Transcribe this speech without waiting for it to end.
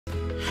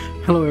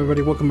Hello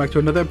everybody, welcome back to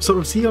another episode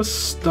of Sea of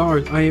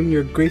Stars. I am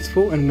your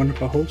graceful and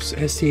wonderful host,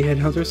 ST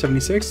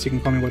Headhunter76. You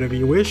can call me whatever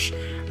you wish.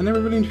 I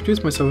never really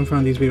introduced myself in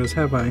front of these videos,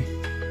 have I?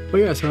 But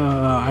yes,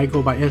 I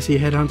go by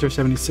ST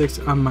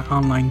Headhunter76 on my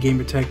online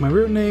gamer tag. My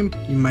real name,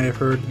 you might have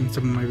heard in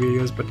some of my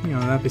videos, but you know,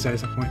 that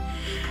besides the point.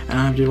 And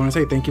I just want to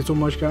say thank you so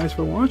much guys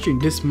for watching.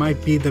 This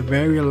might be the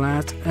very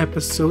last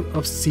episode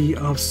of Sea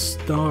of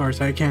Stars.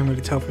 I can't really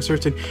tell for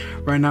certain.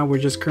 Right now we're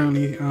just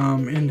currently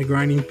in the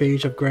grinding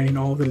phase of grinding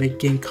all the late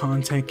game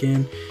content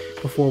in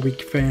before we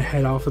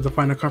head off of the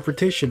final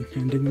confrontation.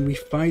 And then we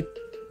fight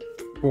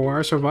for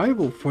our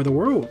survival, for the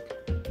world,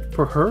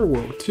 for her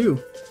world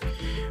too.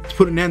 To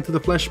put an end to the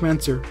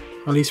Fleshmancer,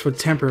 at least for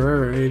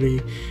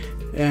temporarily,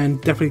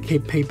 and definitely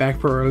pay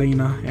back for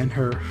Elena and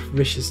her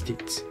vicious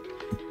deeds.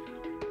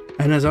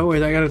 And as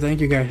always, I gotta thank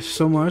you guys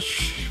so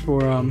much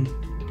for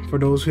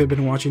those who have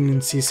been watching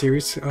in C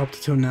series up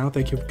till now.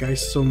 Thank you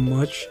guys so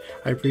much.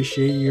 I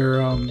appreciate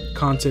your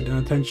content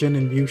and attention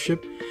and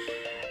viewship.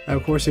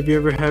 Of course, if you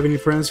ever have any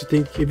friends who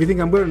if you think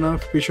I'm good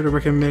enough, be sure to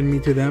recommend me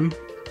to them.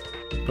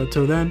 But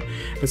till then,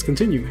 let's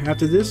continue.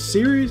 After this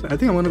series, I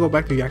think I'm gonna go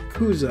back to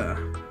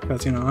Yakuza.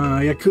 Because, you know,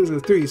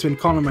 Yakuza 3 has been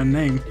calling my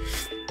name.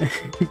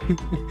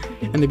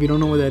 And if you don't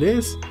know what that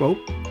is, well,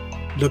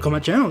 look on my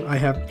channel. I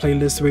have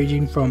playlists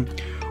ranging from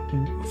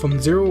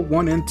 0,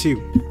 1, and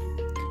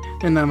 2.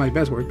 And not my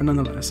best work, but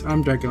nonetheless,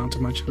 I'm dragging on too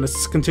much.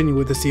 Let's continue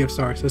with the Sea of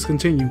Stars. Let's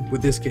continue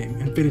with this game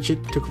and finish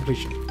it to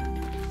completion.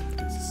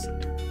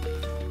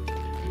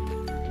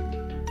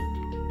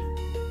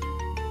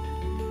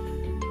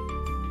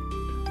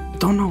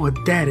 Don't know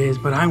what that is,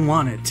 but I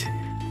want it.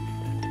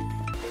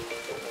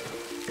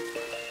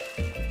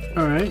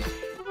 Alright.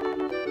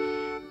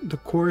 The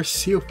core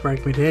seal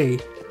fragment A.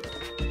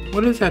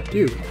 What does that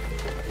do?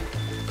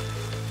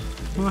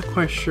 I'm not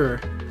quite sure.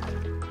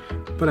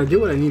 But I do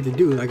what I need to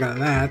do. I got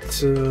that,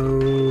 so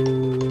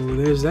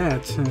there's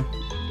that.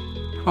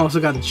 I also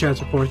got the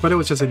chest, of course, but it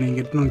was just an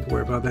ingot. Don't need to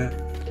worry about that.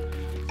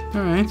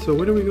 Alright, so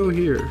where do we go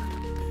here?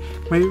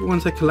 Maybe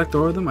once I collect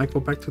all of them, I go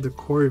back to the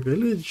core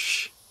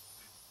village?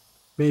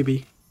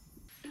 Maybe.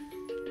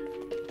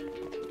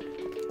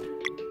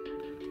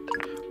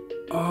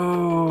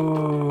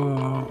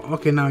 Oh,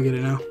 okay, now I get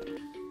it now.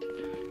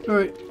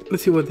 Alright,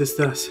 let's see what this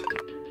does.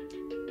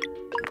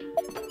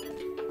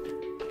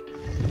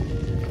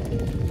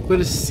 What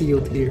is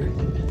sealed here?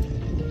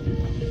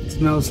 It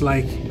smells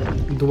like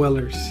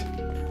dwellers.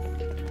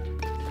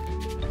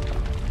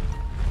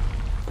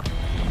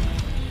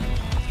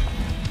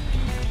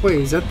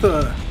 Wait, is that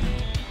the...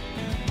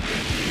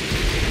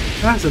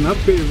 That's an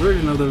upgraded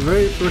version of the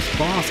very first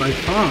boss I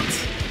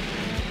fought.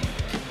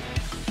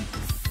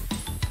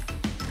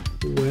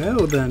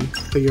 Well then,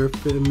 but you're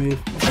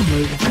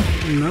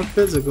not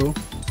physical.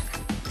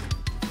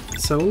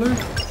 Solar?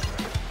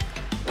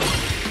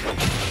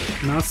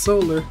 Not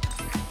solar.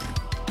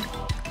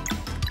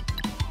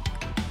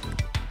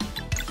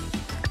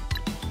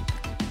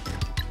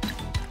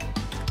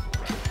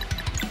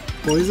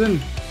 Poison?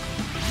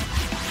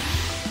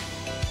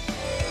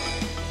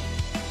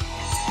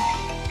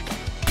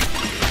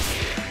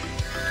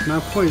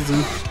 Not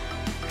poison.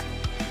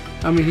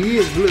 I mean, he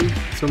is blue,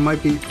 so it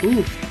might be.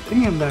 Ooh,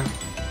 damn, that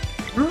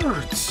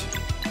hurts.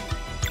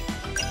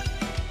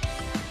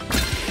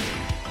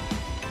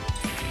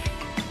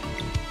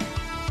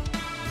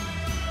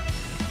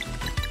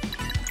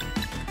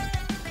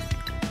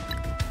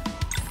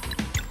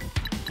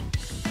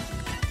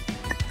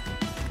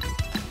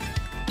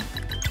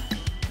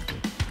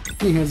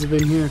 He has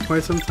been here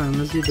quite some time.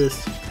 Let's do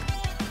this.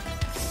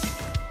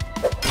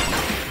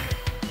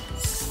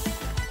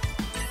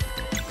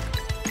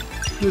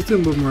 Let's do a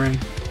boomerang.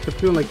 I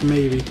feel like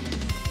maybe.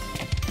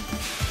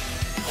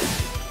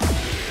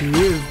 He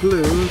is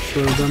blue,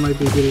 so that might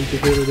be a good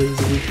indicator that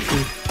he's weak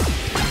to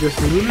just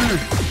lunar.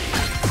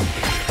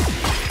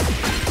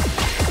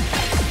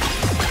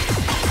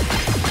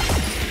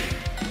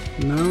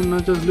 No,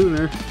 not just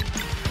lunar.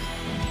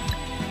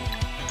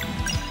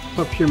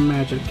 But pure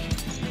magic.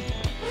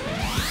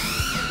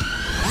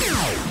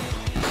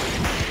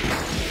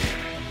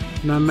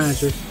 Not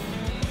magic.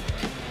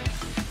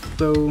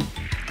 So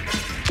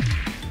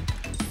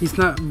he's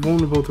not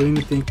vulnerable to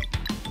anything.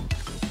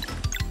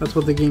 That's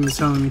what the game is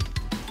telling me.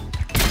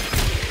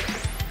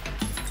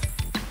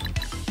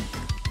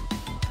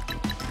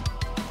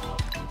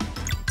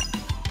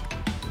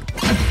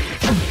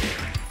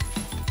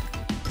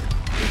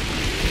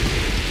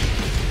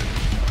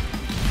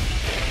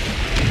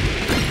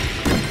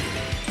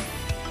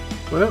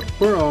 Well,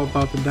 we're all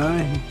about to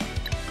die.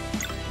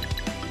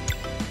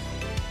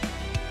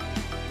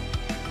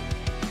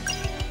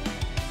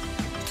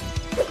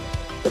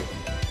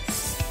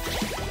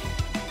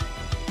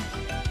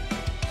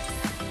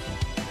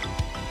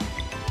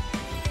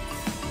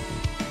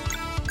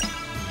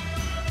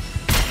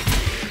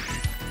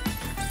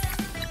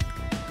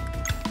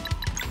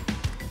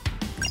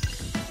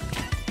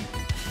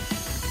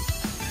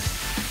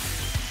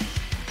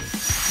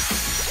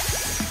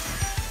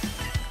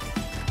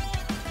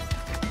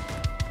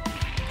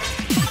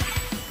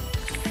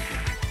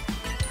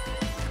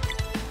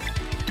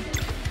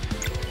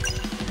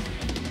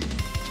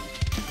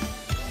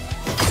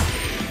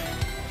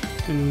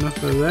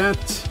 Enough of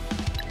that.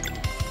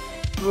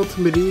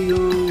 Ultimate Eagle,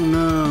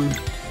 no.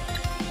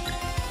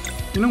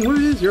 You know, what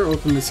is your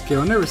ultimate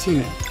skill? I've never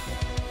seen it.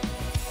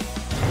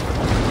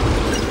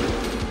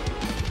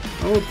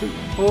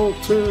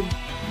 Alter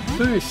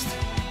Burst.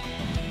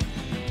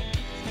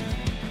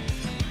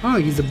 Oh,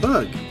 he's a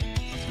bug.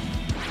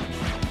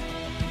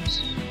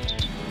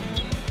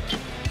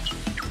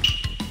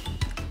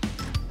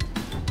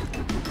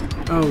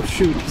 Oh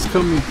shoot, he's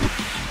coming.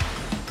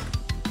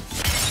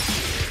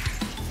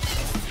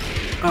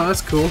 Oh,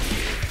 that's cool.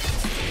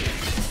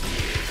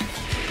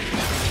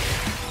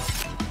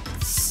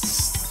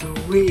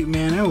 Sweet,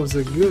 man, that was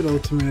a good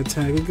ultimate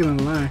attack, I'm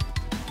gonna lie.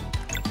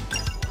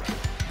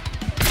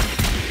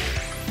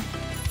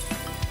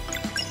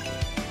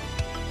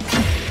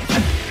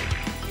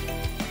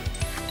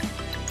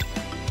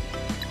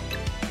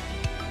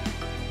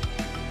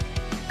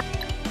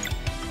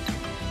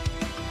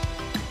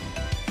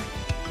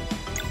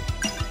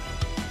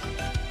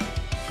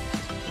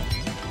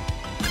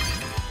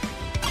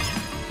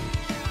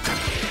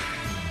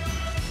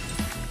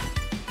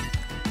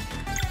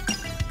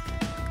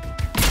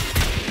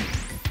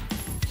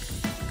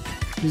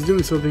 He's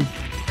doing something.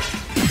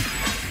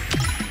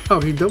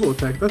 Oh, he double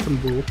attacked. That's some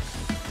bull.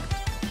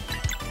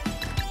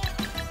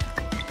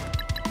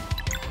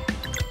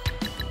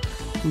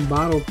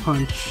 Bottle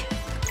punch.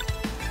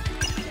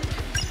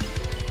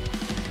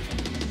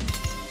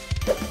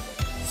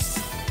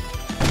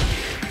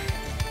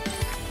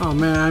 Oh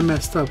man, I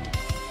messed up. I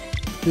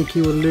think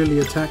he would literally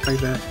attack like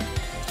that.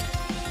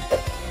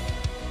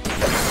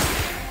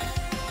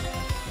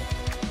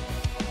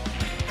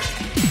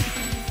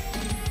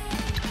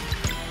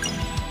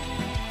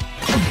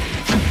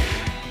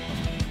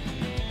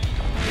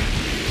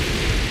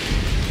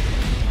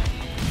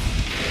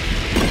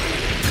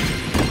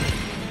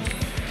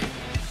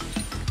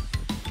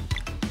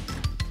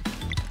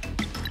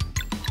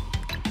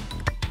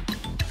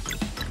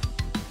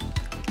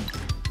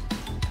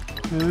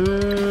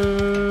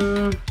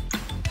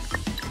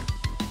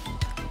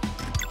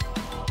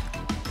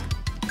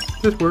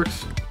 This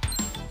works.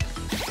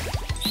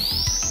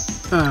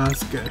 Ah,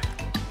 that's good.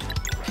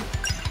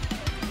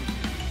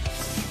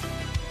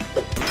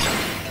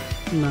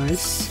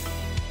 Nice.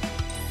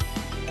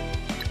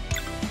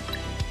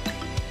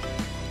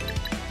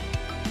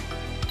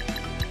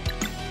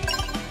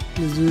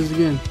 Let's do this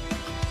again.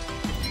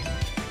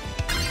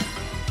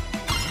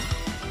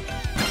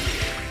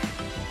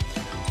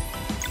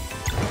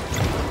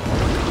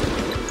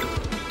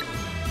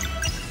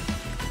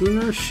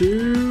 Lunar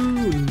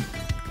shoot.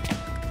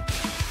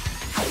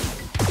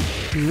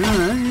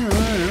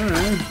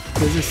 Alright.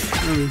 This is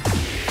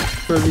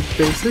fairly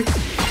basic.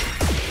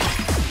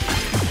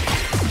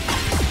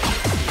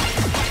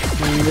 I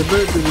mean, they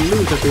better do the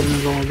loot at the end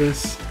of all this.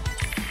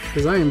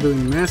 Because I am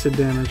doing massive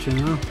damage, you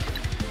know?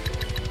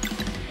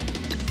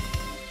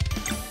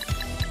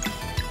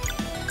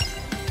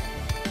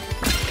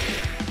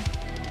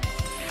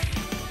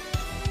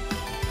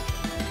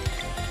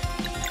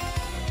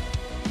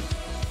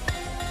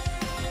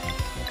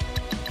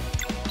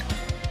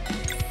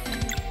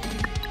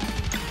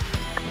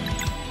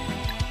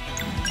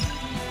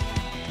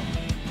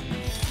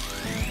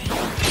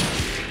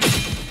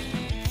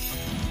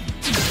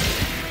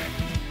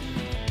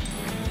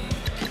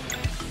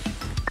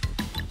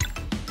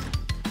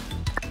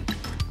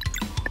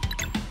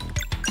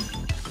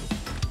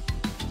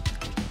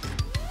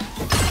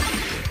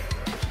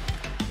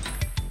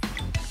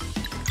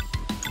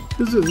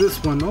 This is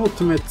this one,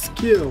 ultimate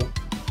skill.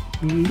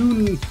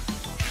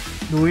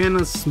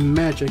 Luana's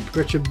magic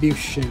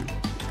retribution.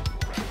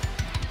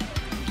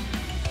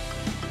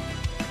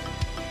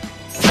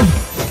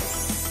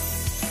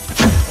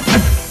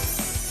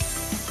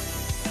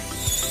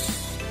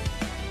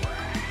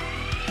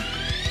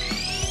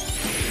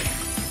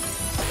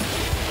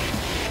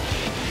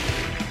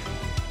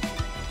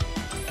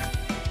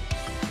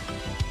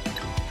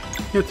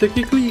 Yeah,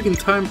 technically you can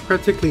time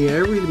practically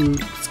every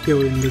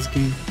skill in this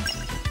game.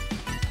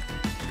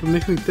 It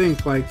makes me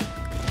think, like,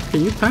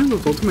 can you time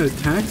those ultimate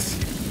attacks?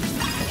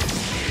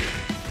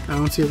 I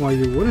don't see why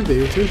you wouldn't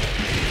be able to.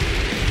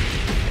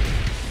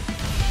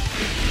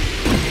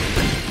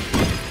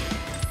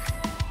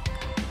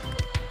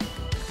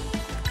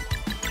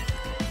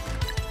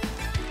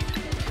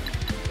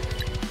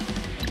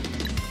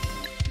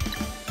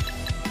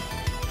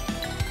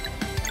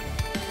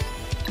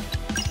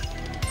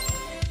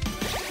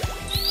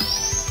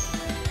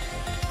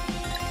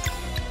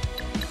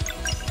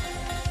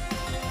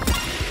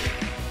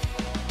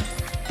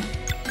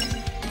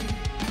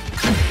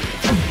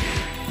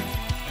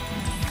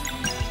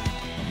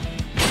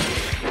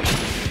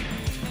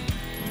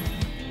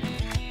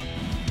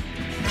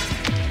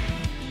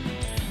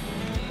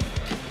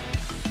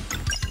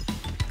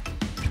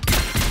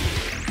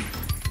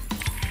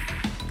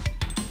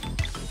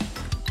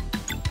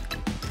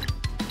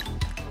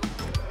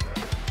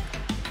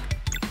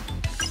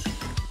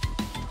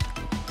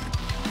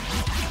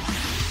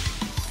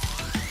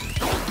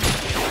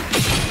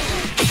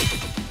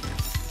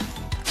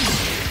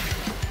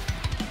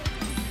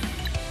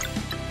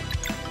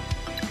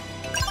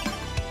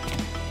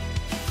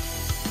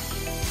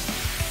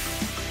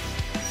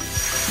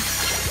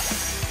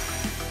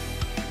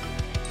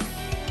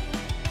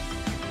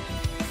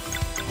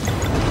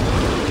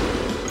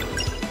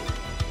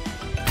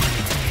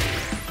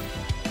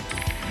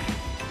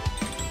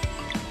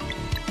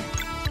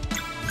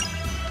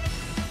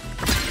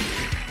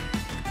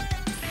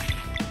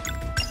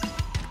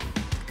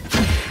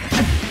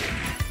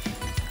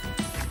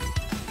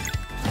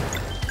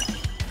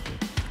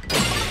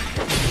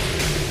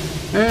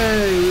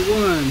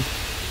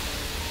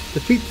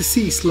 Defeat the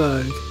sea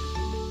slug.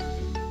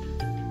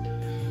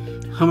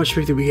 How much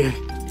strength did we get?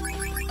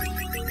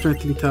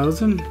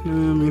 13,000? I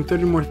mean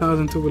 30 more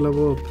thousand till we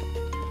level up.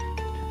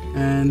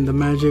 And the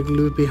magic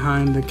loot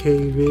behind the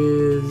cave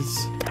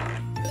is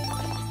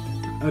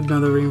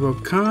another rainbow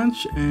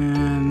conch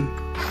and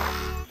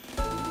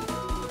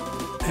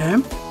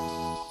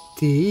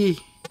empty.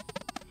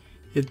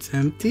 It's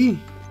empty.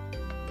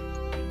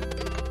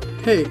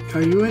 Hey,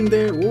 are you in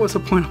there? What was the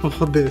point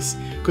of all this?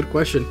 Good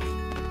question.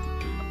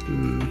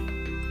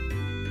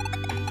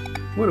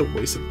 What a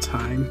waste of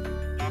time.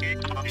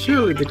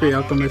 Surely the great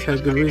alchemist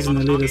had good reason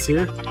to lead us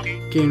here.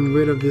 Getting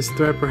rid of this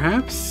threat,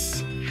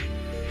 perhaps?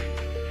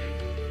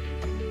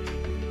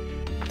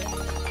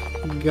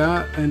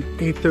 Got an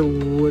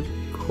aetherwood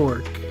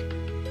cork.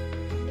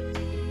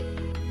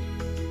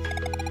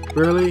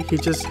 Really? He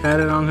just had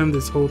it on him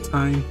this whole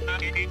time?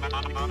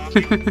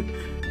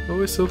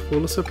 Always so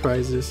full of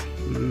surprises.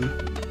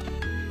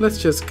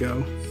 Let's just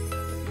go.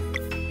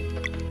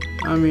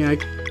 I mean,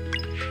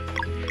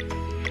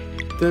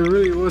 that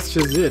really was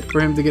just it for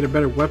him to get a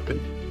better weapon.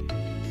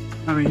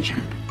 I mean,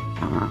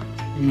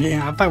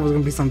 yeah, I thought it was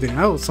gonna be something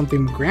else,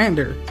 something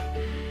grander.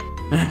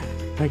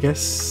 I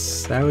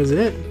guess that was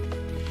it.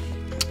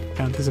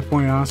 Kind of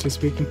disappointed, honestly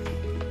speaking.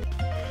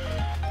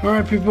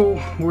 Alright,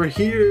 people, we're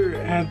here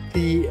at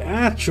the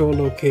actual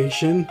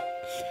location.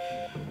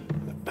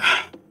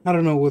 I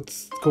don't know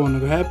what's going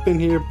to happen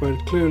here, but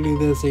clearly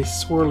there's a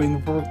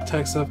swirling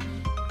vortex of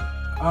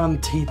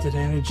untainted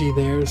energy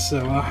there, so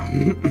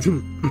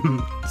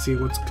see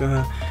what's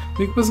gonna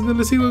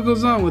see what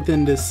goes on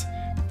within this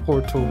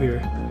portal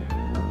here.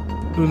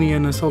 Luni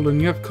and Solon,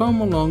 you have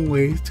come a long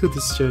way to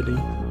this journey.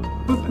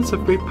 Weapons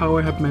of great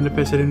power have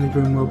manifested in the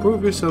dream world.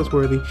 Prove yourselves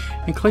worthy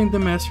and claim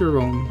them as your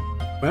own.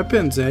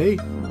 Weapons, eh?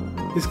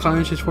 This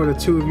challenge is for the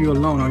two of you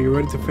alone. Are you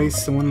ready to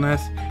face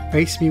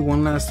me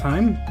one last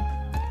time?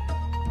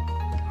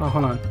 Oh,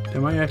 hold on.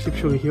 Am I actually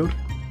truly healed?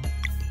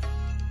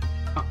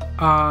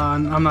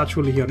 I'm not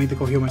truly healed. I need to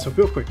go heal myself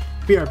real quick.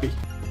 BRB.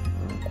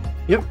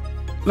 Yep.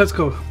 Let's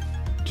go.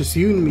 Just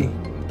you and me.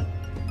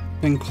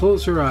 Then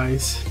close your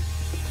eyes.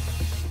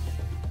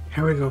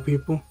 Here we go,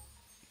 people.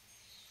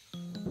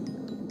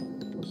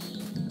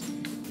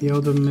 The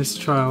Elder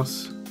Mist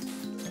Trials.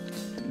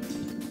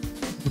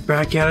 We're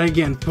back at it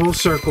again. Full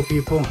circle,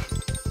 people.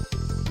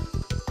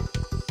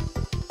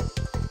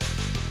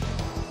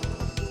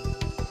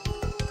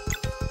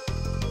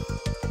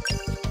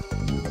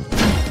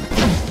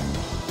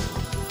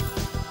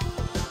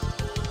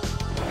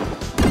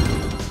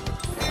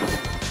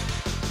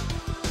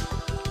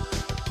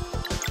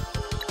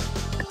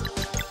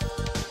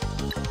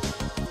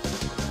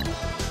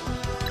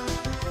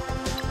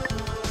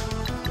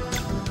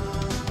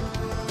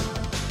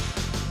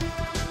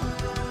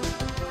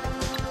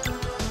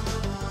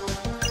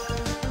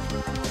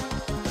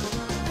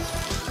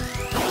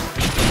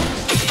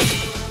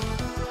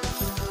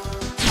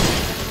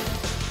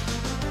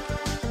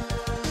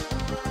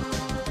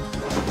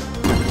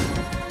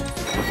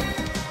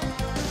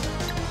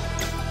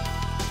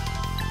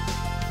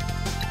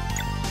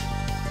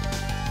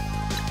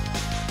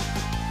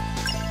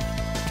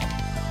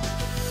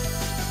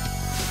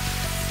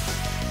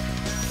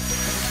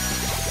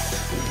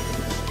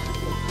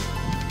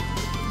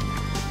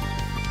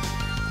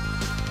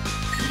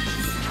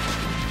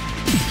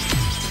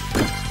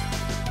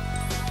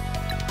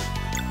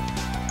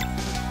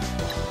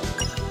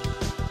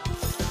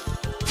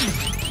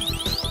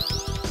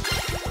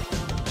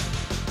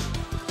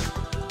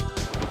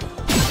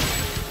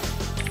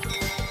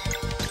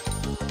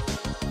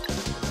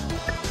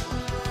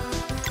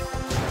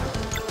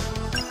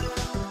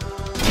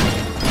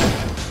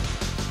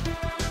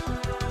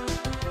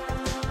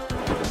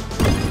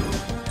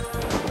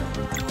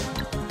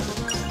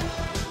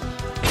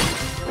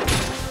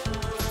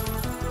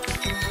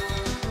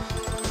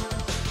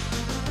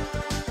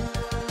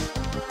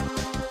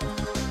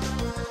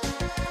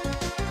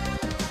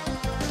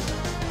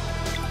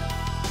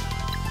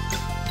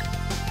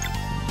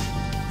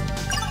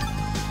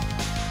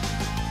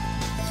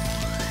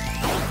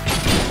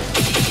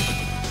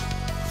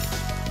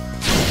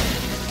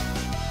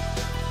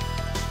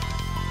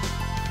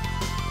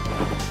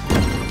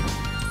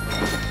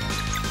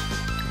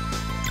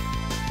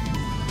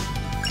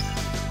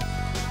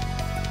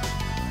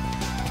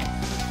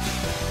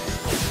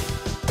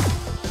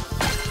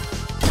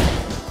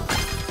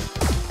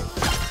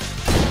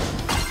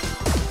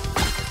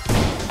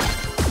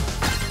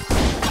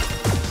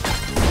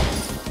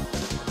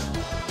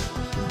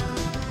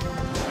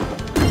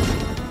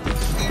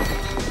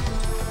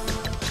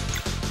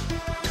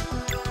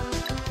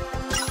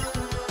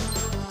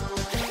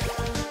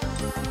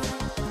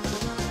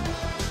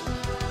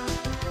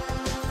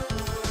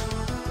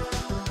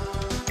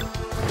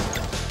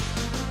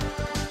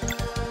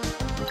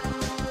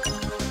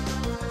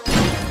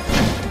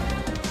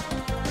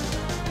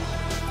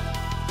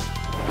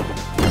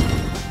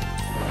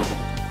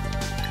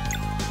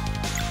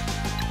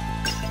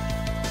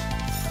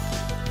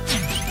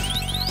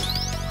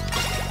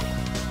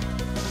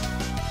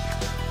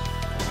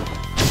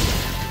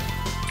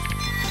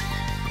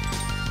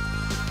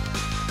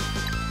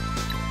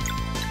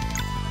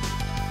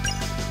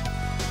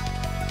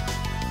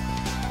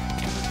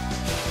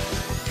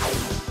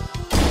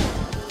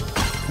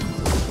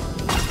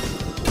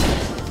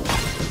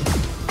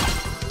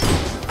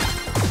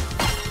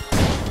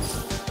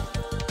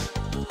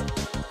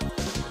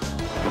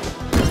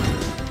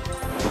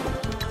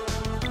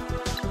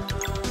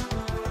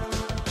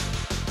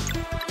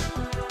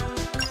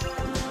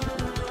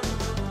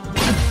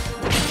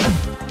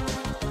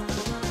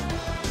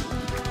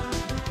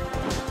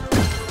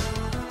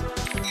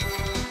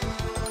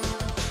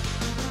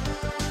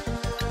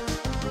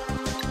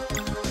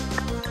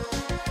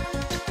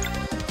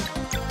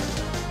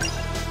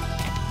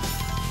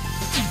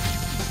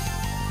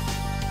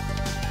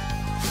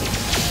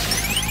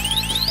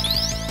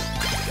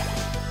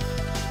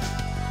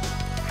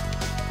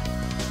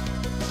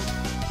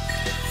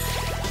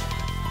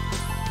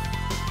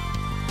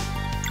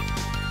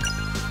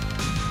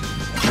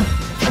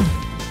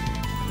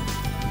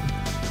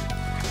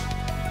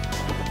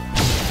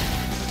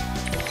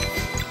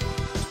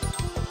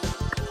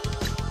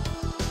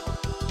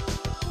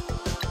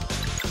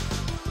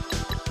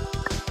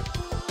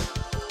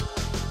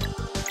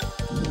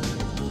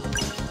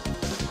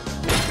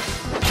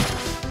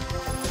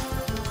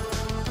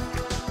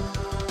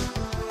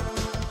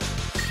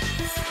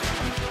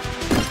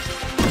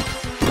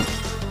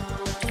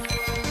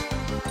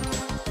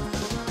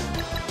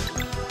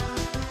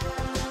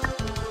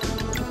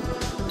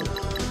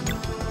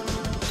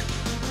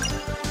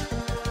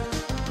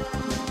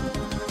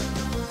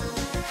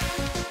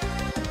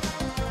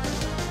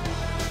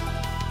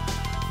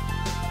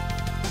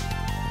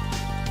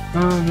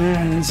 Oh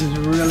man, this is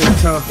really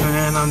tough,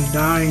 man. I'm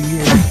dying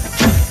here.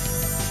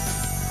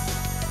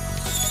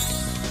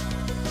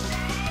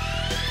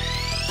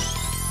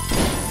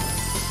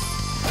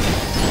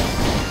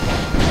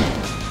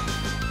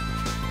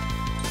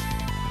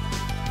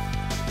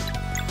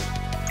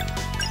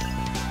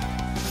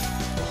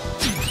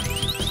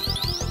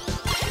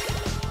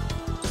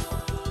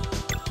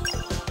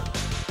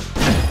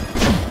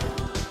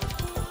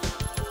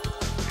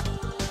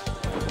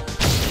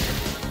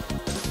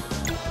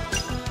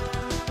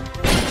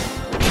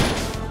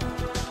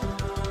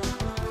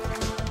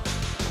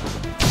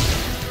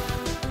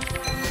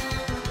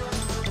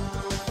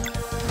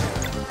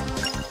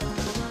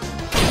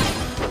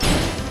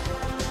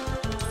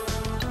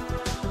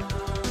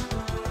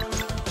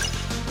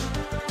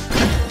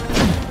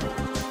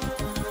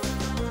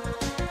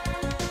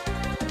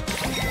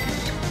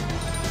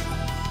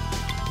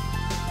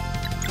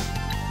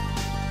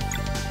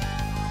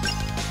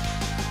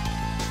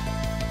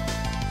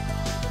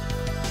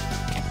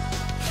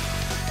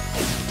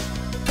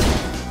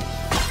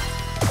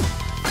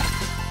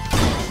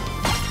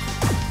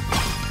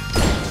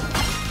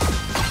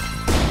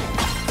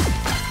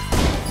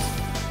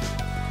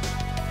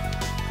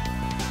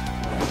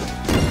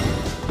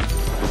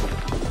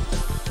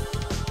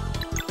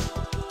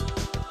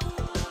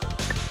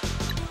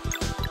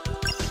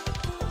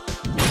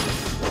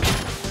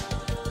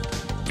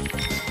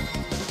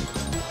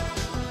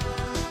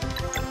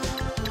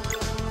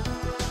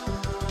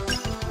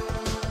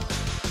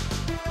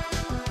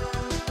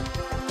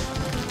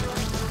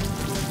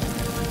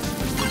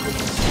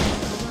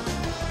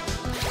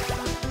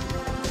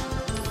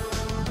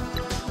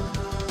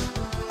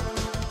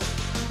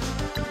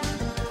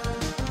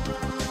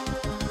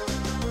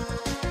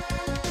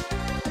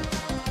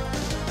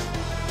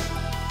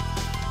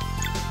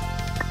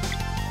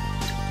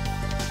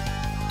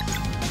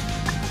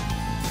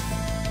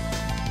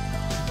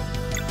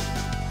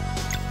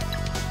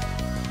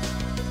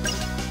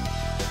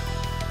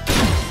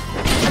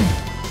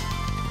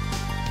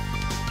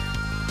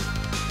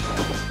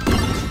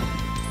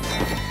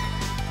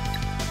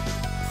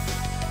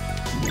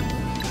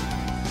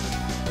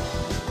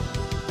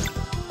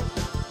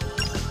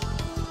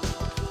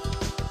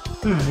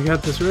 I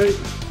got this right.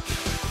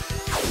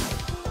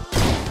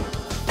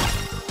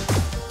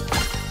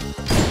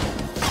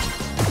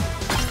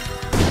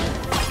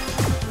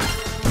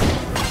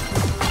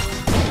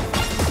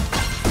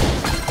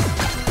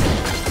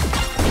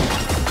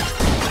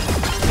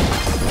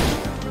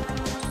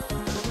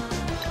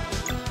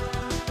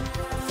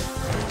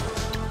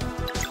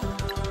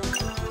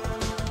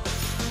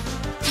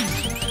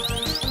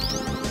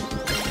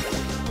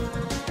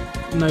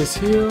 Nice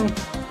heal.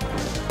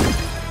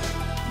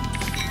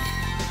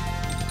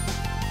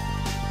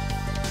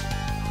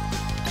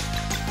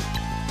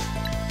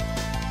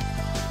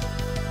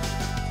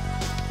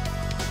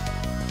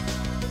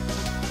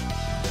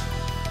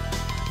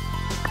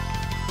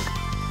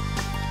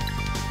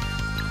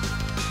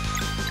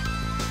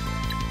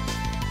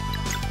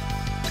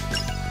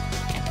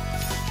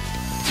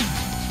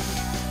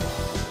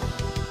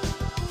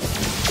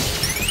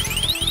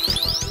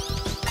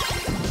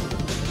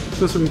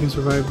 So we can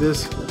survive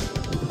this.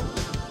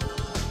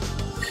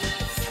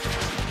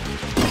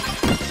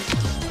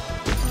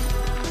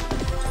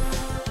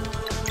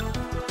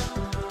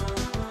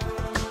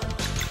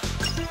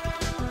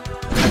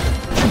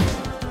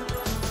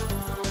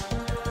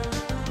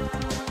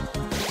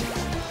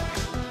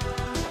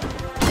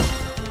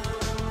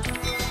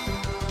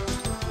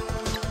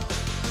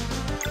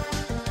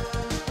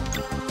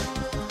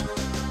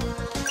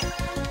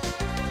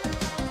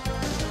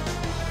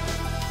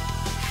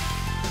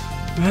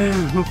 Man,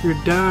 I hope you're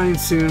dying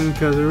soon,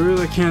 because I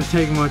really can't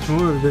take much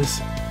more of this.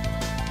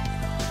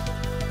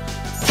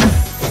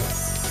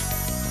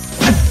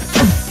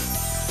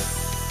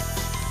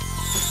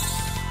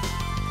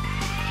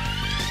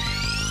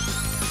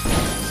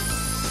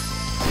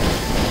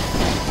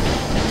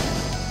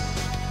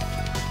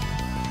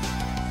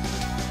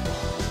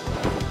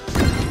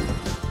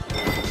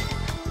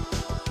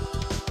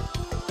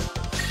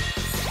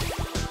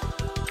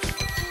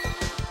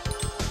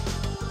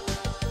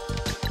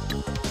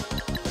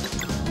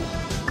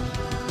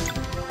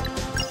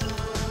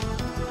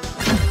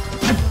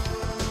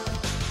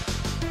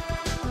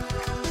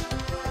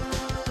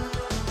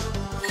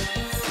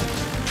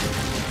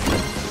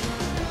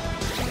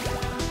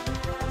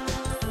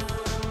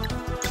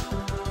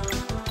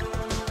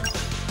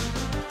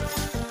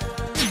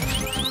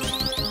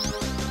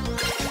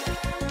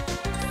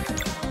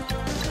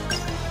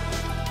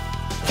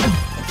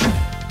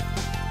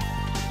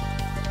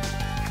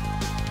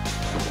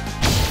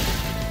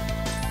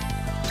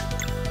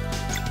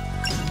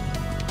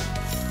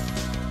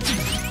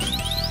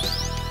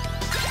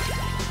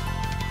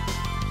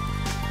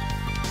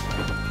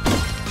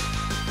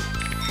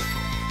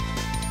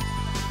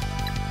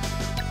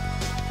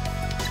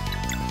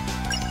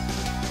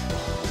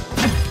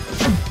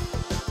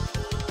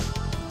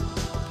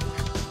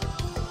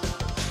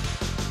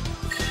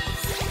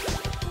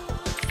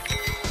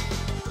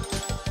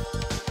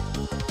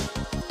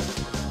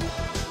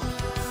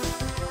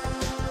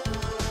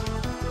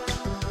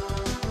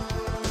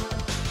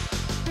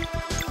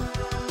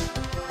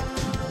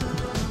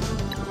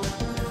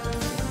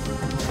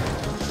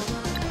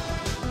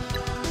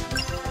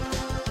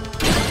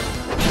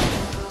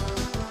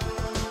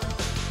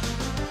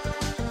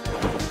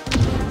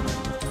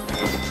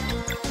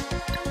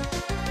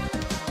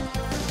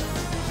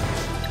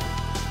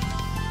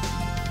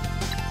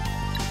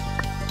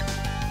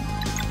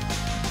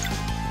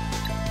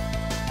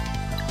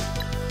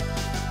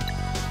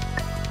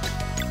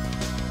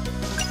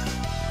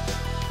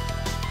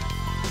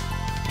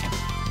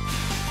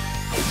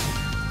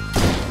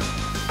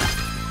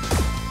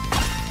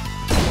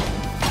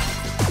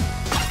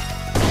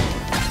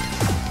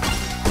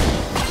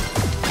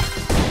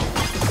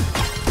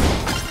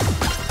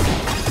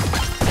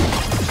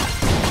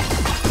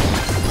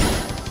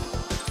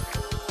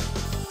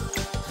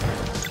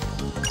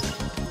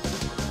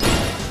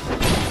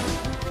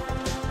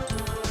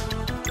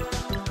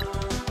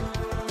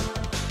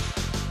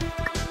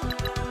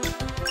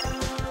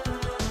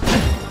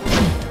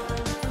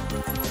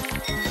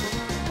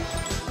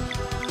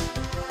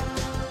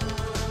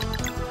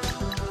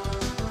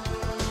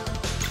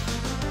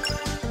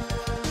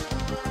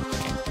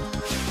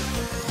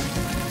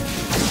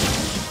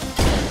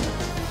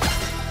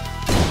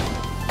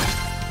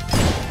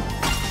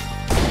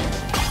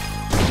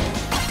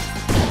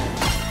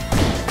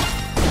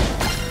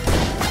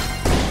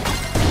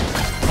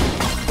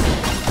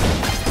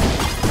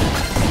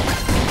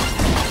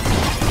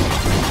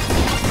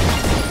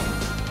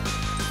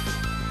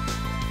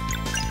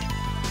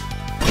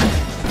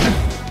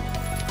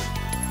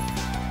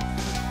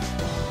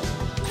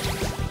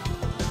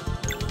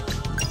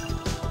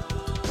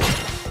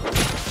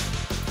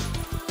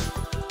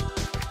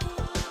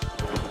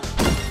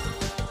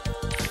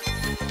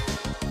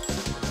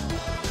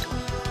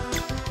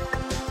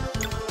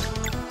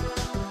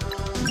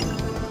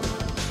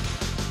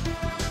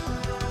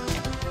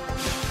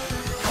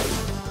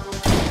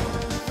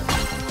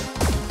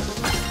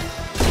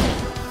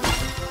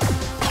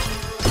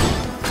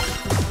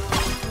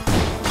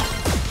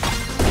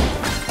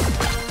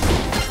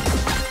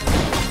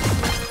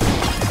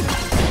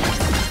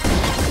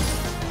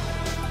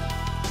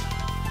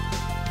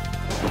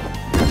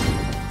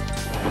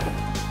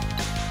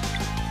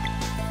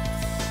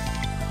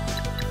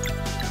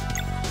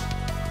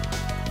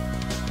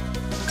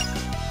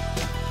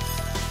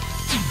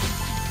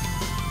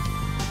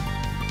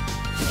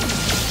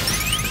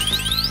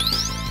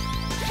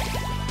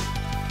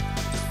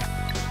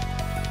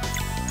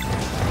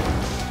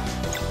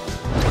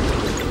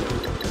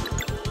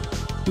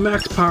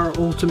 Max Power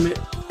Ultimate.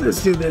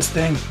 Let's do this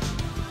thing.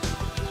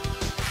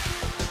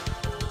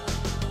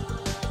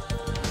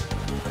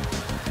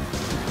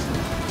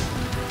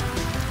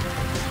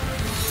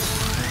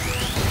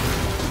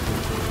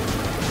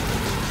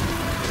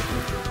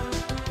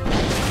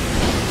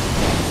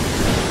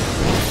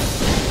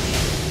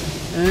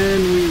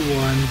 And we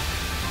won.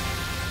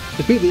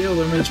 Defeat the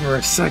Elder Mage for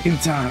a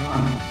second time.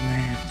 Oh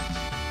man.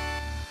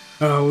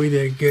 Oh, we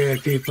did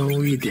good, people.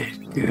 We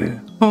did good.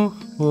 Oh,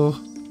 oh,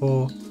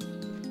 oh.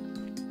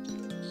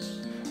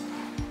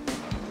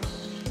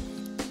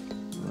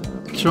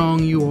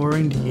 Strong you are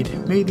indeed.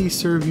 May these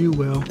serve you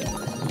well.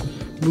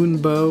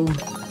 Moonbow,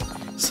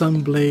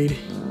 Sunblade,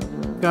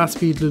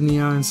 Godspeed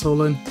Lunia and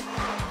Solon.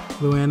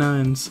 Luana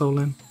and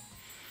Solon.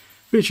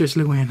 Pretty sure it's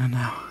Luana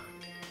now.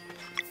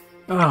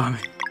 Oh man.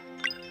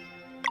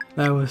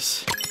 That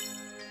was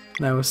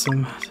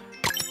some.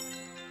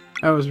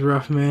 That was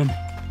rough, man.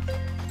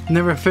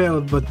 Never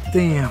failed, but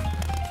damn.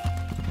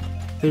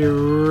 They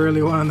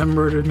really wanted to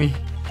murder me.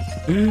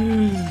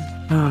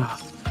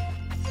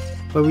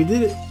 But we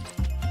did it.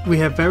 We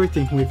have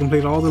everything. We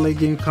completed all the late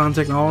game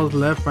content. All that's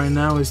left right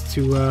now is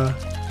to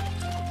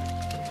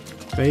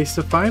face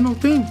the final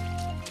thing.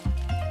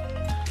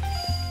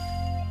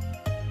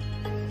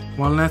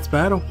 One last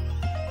battle.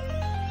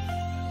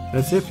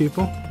 That's it,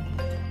 people.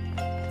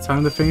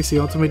 Time to face the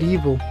ultimate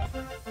evil.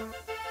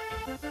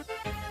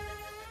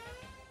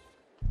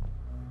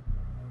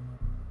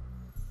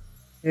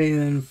 Okay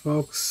then,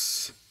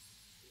 folks.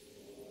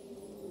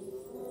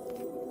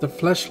 The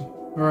flesh.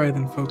 Alright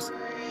then, folks.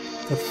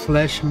 The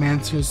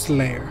Fleshmancer's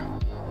Lair.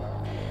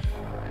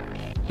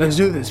 Let's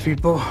do this,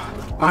 people.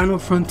 Final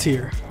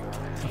frontier.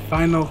 The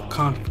final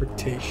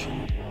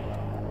confrontation.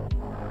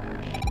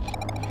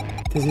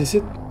 This is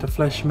it. The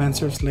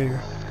Fleshmancer's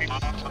Lair.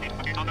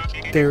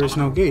 There is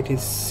no gate. It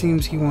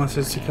seems he wants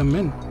us to come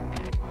in.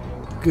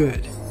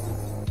 Good.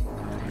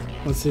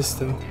 What's this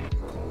though?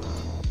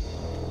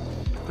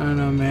 I don't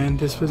know, man.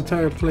 This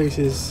entire place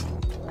is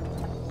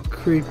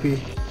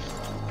creepy.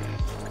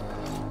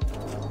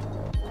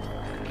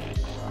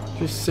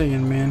 Just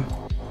saying, man.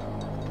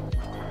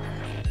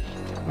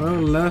 Well,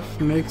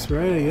 left makes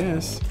right, I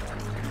guess.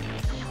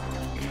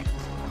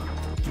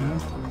 Yeah.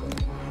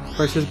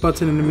 Press this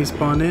button and enemy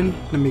spawn in.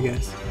 Let me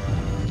guess.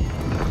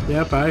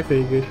 Yep, I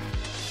figured.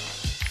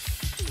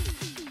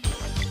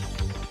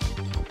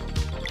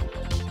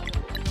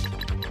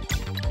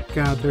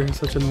 God, there is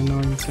such an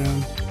annoying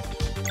sound.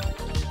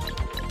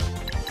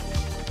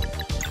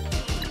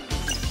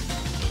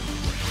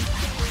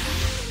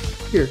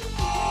 Here,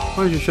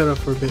 why don't you shut up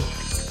for a bit?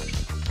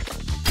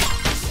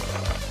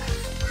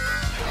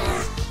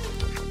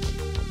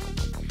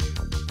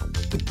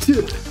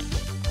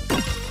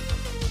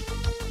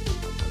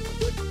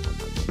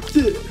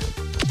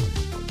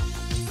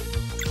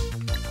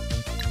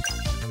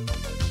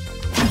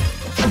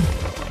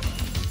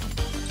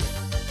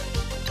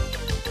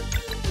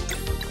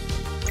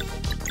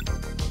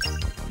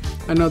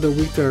 Another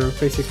week are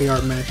basically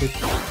art magic.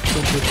 1,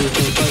 2, 3,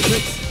 4, 5,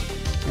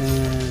 6.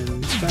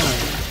 And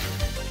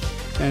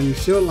that. And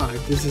still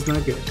alive. This is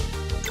not good.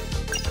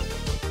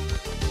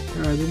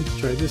 Alright, then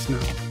try this now.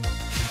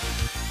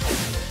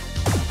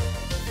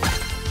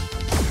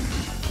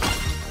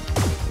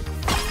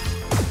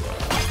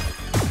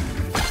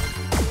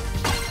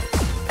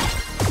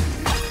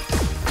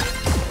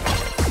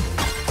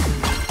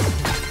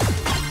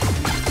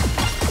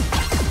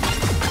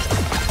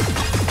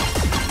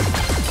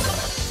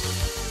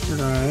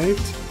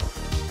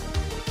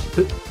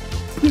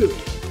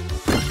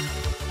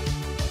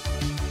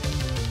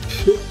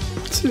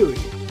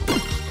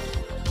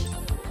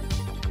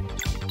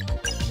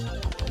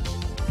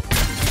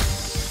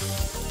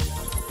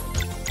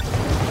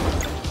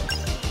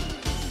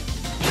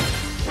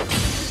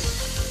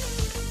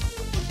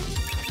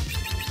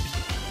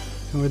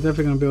 We're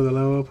definitely gonna be able to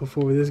level up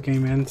before this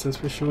game ends, that's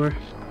for sure.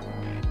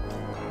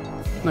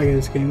 Not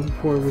this game,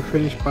 before we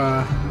finish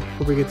before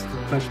we get to the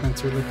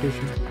Fleshmancer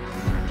location.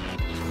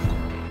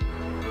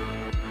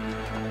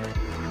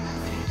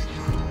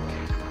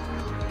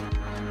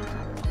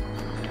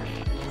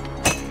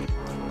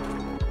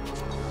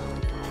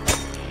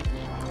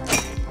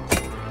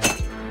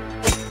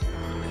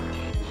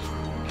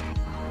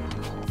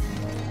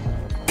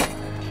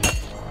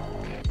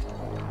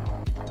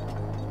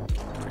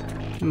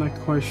 I'm not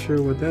quite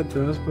sure what that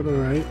does, but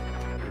alright.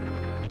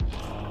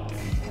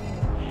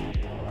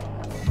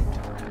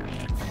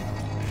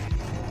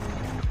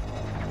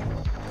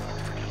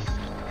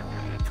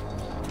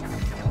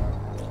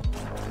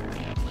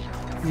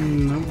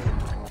 Nope.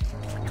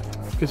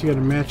 Guess you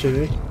gotta match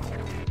it, eh?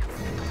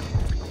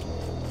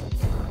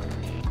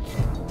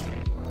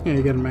 Yeah,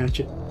 you gotta match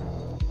it.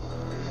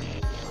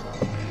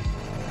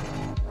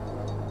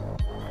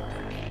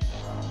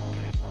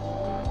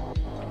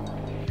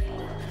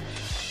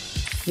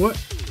 What?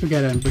 We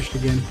got ambushed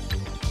again.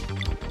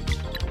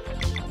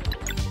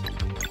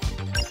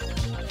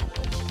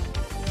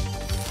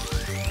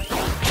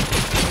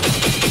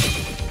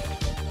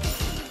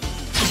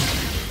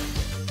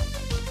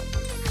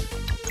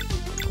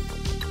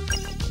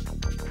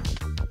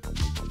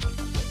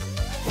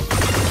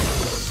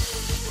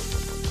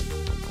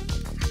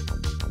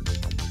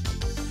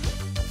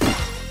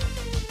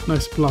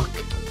 Nice block.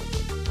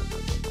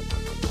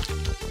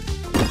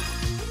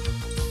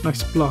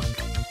 Nice block.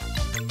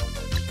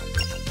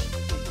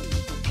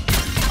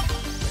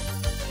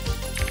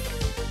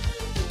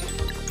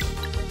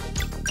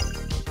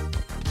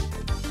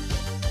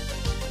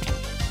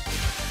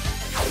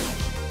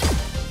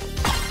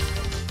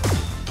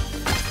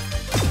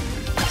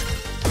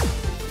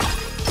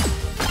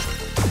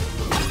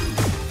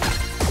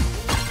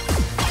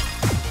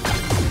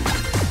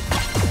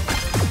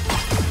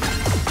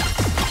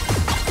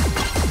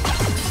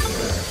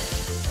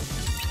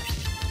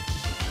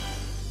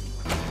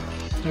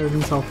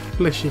 Everything's all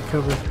fleshy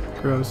covered.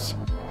 Gross.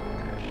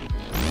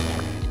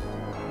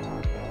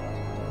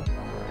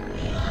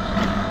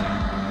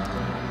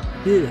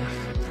 Yeah.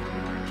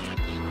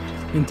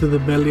 Into the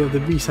belly of the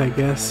beast, I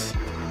guess.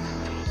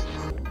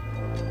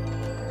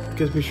 I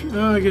guess we should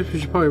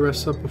probably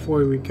rest up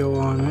before we go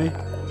on, eh?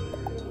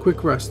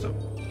 Quick rest up.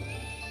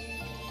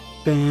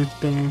 Bam,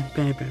 bam,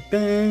 bam, bam,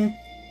 bam.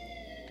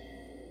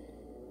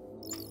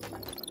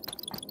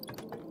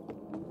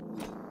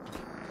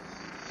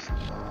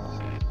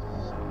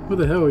 Who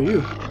the hell are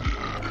you?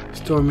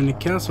 Storming the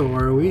castle,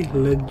 are we?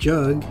 Lead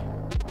jug.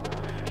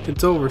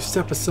 It's over.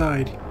 Step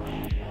aside.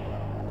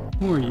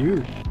 Who are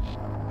you?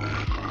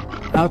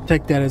 I'll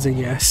take that as a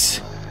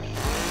yes.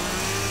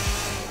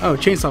 Oh,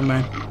 Chainsaw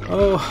Man.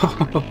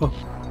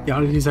 Oh, the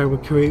oddities I will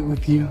create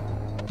with you.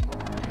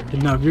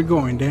 Enough, you're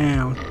going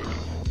down.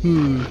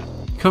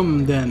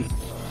 Come then.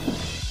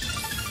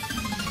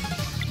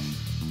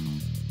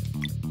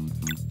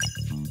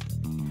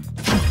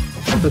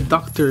 The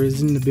doctor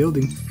is in the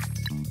building.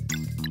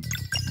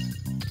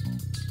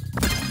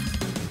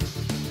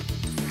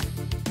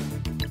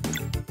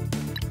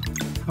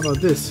 How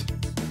about this?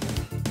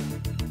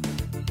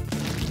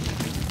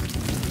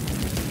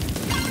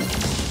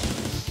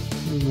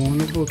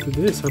 Vulnerable to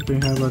this. How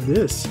about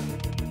this?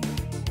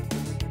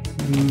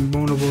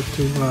 Vulnerable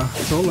to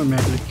solar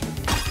magic.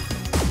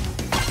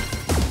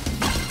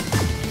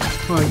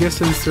 Well, I guess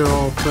since they're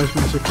all flesh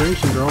master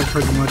creations, they're all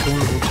pretty much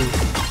vulnerable to.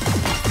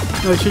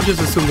 No, I should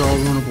just assume they're all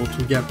vulnerable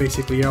to. Yeah,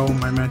 basically, all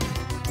my magic.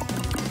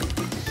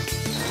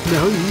 The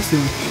hell are you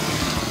doing?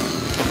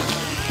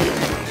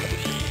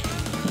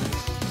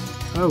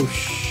 Oh,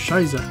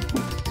 shiza.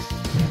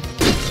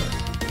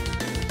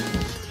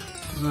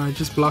 I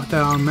just blocked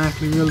that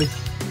automatically, really.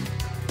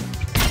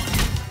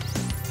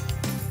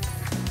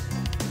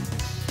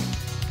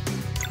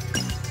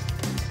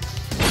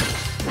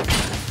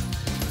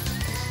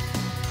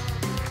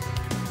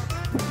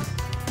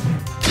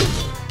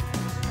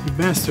 You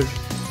bastard.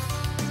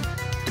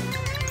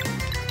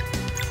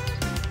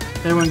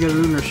 Everyone get a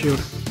lunar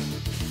shield.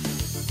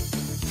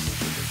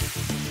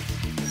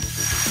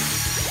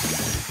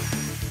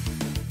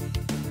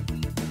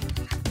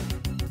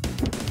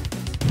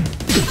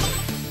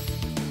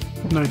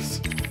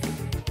 Nice.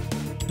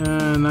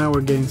 Now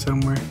we're getting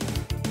somewhere.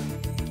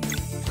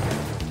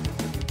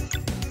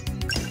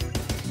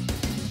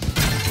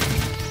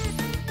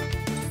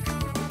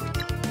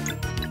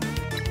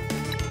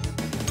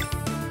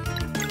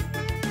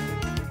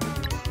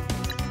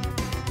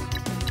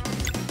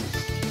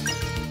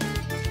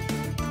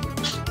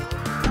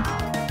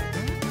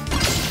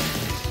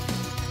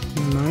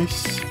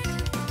 Nice.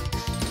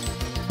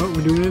 Oh,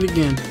 we're doing it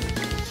again.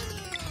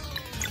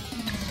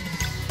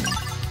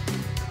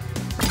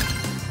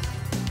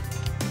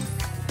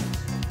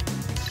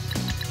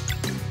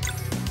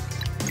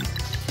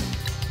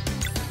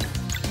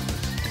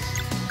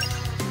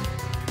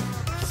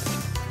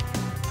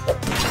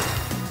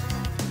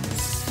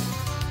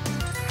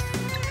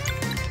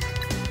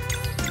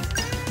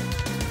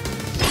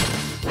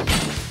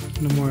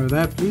 No more of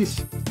that,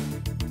 please.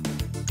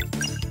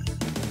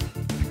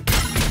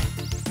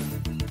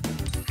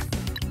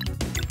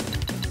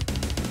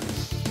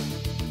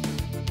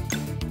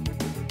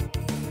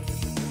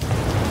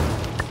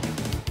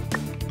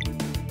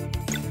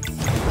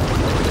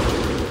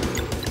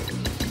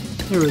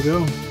 Here we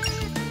go.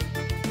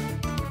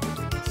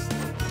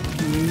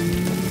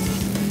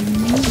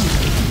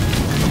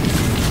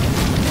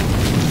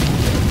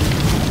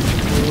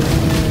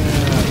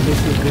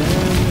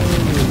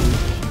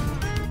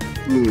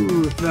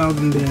 Ooh,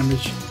 1,000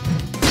 damage.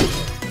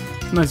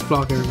 Nice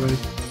block, everybody.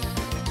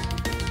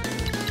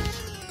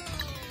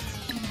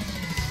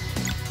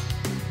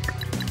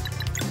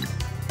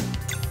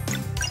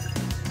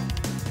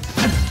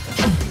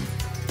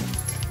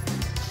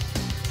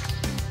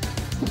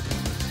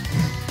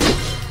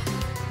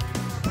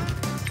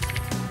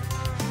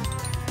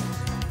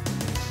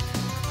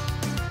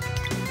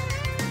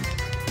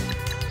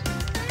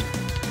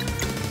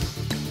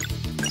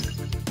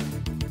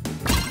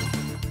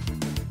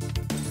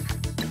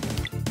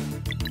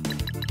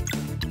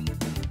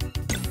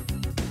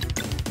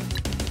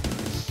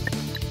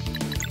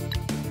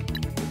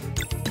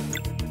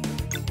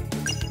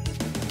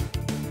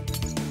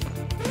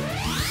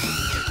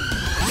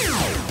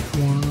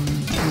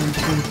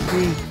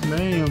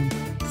 Bam.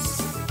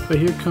 But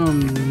here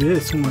comes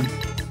this one.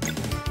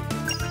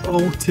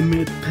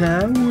 Ultimate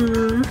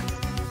power.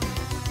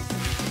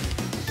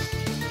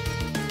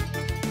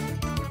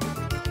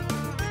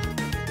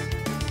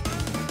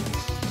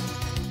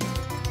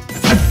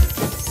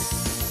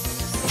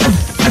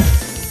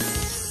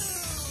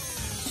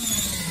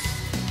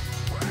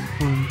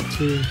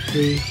 2,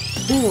 3,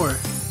 4.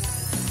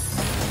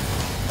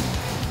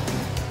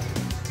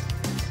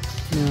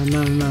 No,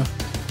 not enough.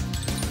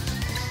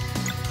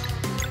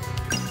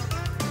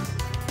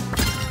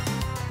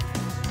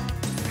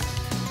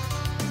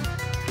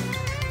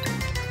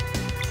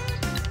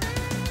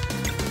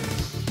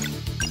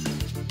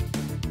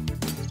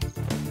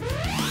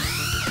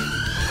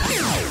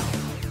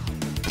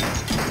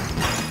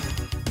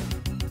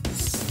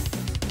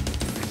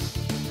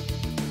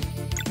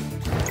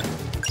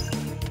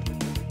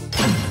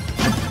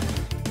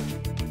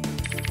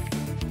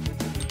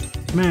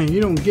 Man,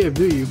 you don't give,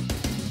 do you?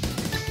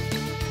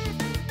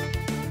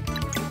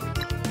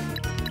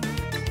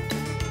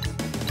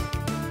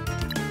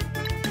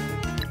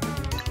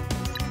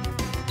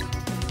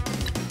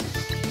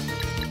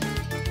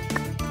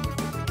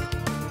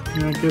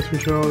 Yeah, I guess we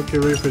should all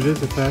get ready for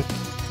this attack.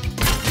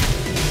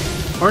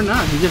 Or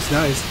not, he just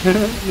dies.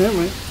 That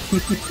way.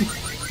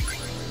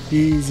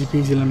 Easy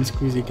peasy lemon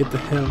squeezy, get the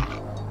hell.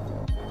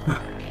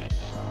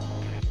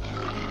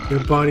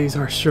 Your bodies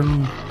are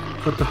strong,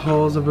 but the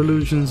halls of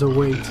illusions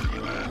await.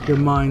 Your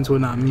minds will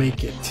not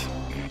make it.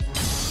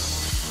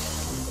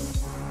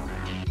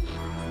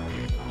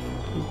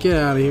 Get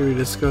out of here, you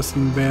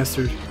disgusting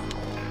bastard.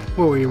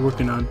 What were you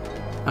working on?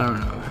 I don't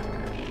know.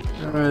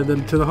 Alright,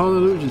 then to the Hall of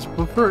Illusions.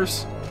 But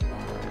first,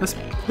 let's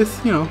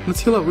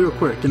heal up real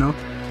quick, you know?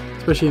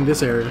 Especially in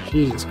this area.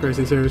 Jesus Christ,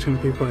 this area is gonna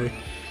be play.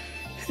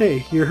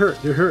 Hey, you're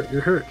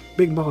hurt.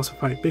 Big boss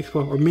fight,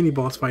 or mini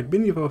boss fight,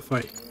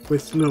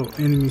 with little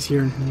enemies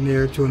here and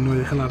there to annoy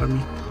the hell out of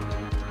me.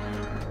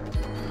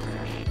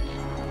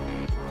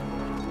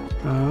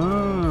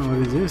 Oh,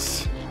 what is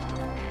this?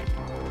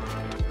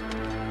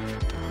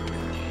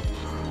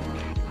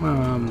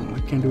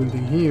 I can't do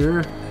anything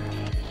here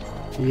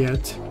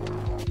yet.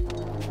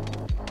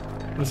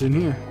 What's in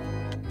here?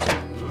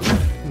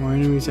 More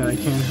enemies that I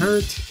can't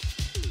hurt.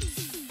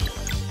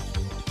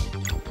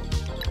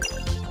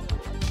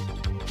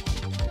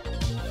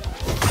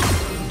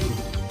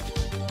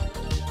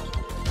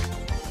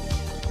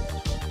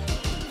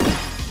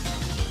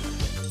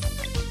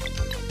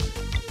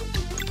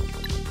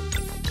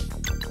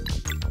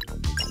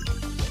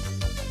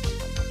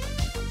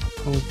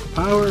 Hold for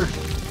power.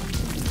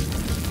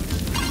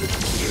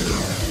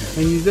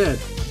 And he's dead.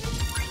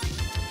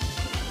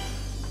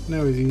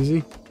 That was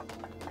easy.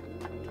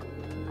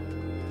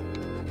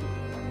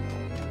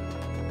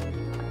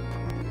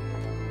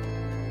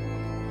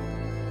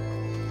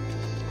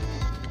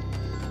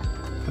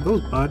 Are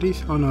those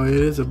bodies? Oh no, it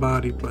is a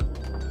body, but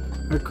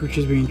our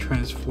creature's being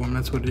transformed,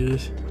 that's what it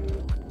is.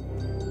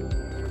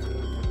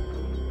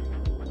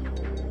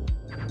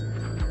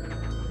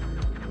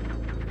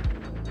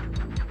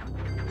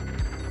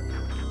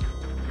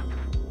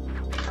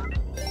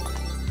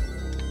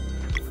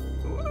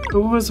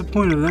 What was the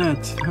point of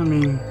that? I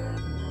mean,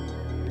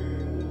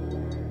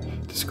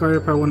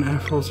 discarded by one of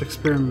Afro's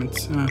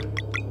experiments.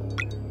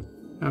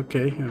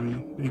 Okay, I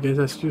mean, I guess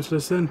that's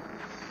useless then.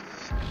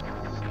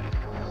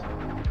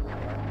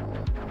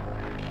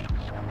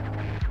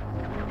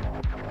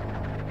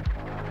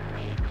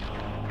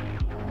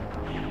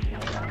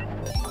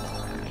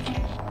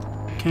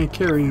 Can't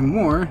carry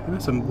anymore.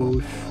 That's some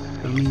bullshit.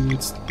 I mean,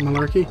 it's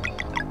malarkey.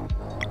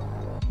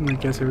 I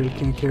guess I really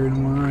can't carry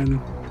anymore either.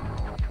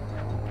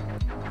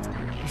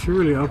 I should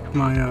really up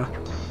my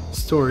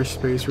storage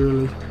space,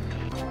 really.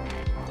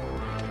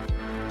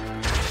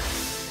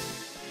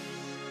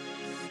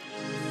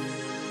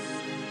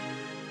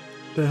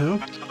 The hell?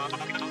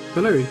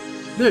 Valerie,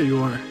 there you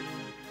are.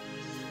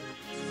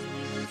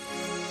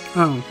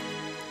 Oh.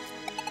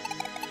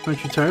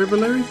 Aren't you tired,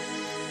 Valerie?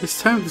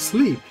 It's time to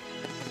sleep.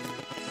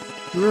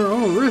 We're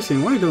all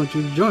resting. Why don't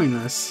you join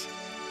us?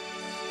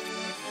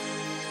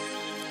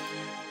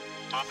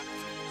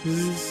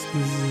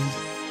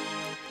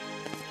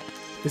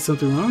 Is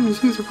something wrong? You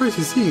seem surprised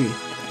to see me.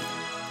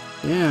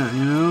 Yeah,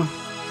 you know.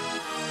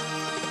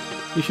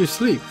 You should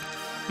sleep.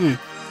 Yeah.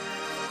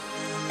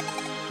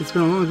 It's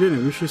been a long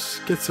journey. We should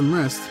get some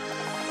rest.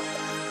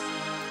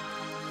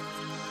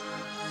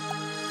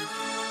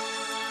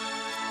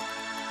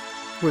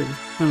 Wait,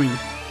 I mean...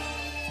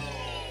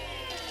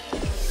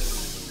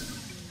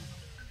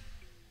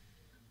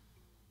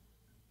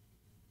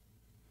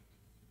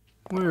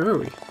 Where are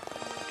we?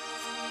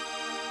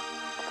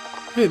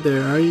 Hey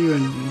there, are you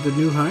in the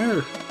new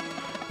hire?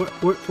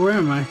 Where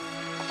am I?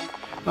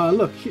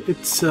 Look,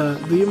 it's,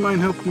 do you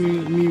mind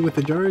helping me with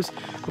the jars?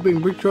 I'll be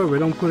in brick drawer,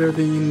 don't put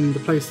everything in the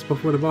place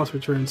before the boss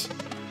returns.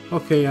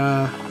 Okay,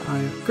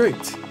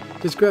 great.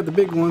 Just grab the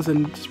big ones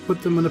and just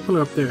put them on the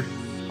pillar up there.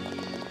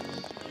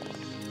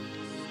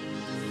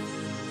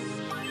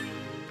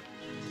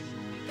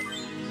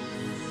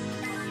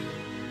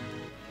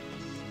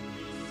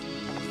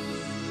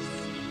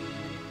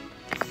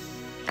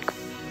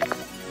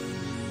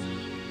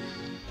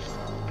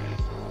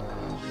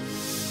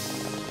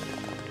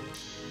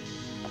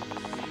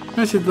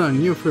 Nicely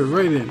done, you fit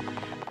right in.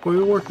 Boy,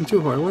 you're working too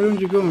hard. Why don't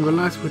you go and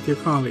relax with your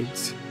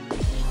colleagues?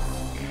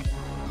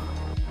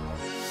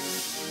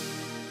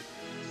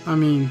 I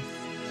mean,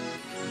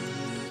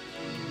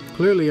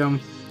 clearly I'm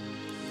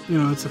you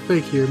know, it's a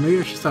fake here. Maybe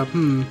I should stop.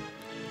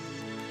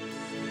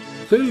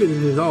 Clearly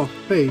this is all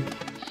fake.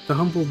 The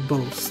humble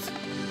boast.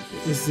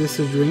 Is this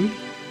a dream?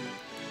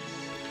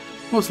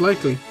 Most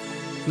likely.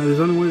 Now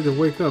there's only way to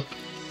wake up.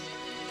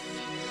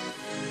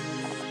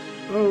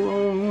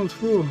 Oh, it's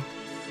full.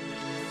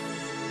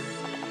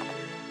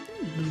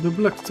 The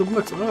Blux.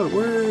 Oh,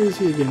 where is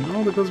he again?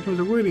 All the customers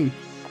are waiting.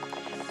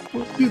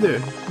 Well, you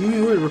there. You need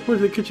to wait. Report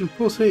to the kitchen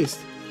post haste.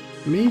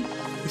 Me?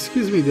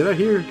 Excuse me, did I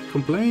hear you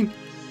complain?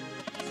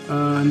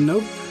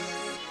 Nope.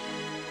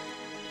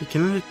 You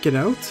cannot get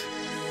out?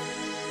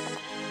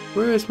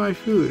 Where is my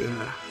food?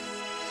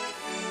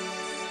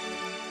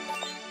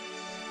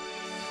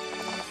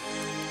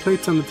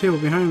 Plates on the table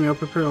behind me. I'll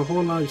prepare a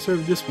whole lot to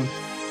serve this one.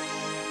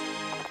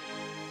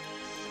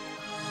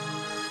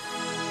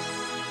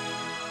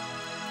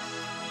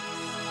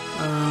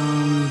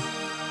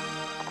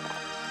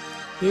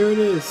 Here it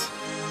is.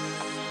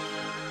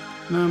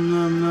 Nom.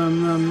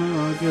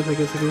 I guess I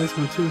get this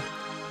one too.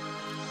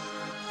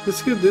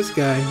 Let's get this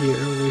guy here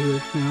over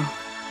here now.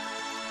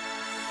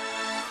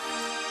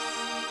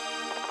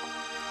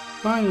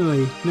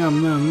 Finally!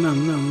 Nom.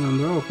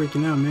 They're all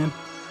freaking out, man.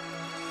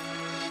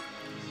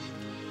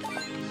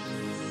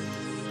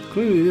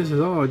 Clearly this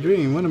is all a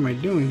dream. What am I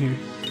doing here?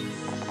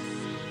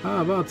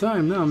 Ah, about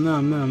time. Nom.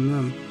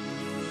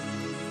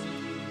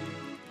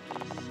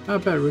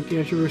 Not bad, Ricky.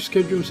 I should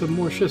reschedule some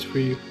more shifts for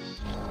you.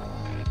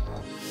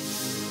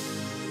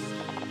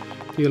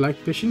 Do you like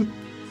fishing?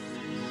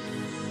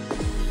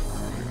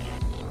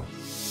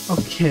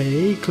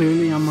 Okay,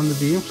 clearly I'm under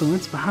the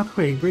influence, but how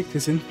do I break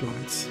this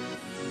influence?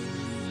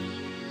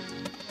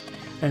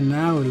 And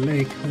now,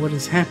 Lake, what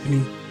is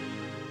happening?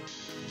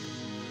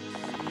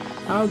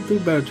 I'll do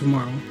better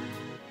tomorrow.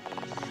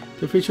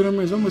 The feature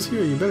number is almost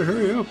here. You better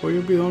hurry up or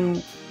you'll be the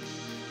only...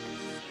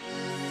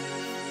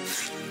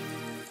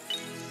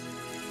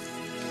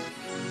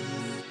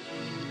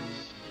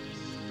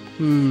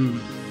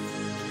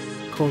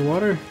 Cold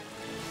water?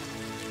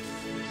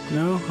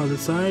 No, other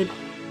side?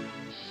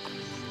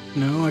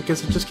 No, I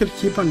guess I just gotta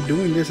keep on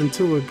doing this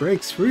until it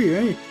breaks free,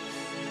 right?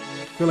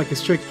 I feel like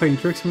it's playing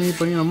tricks on me,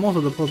 but you know, most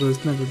of the puzzles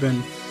has never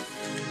been...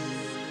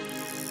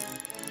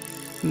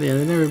 Yeah,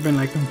 they've never been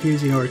like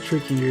confusing or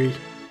tricking you.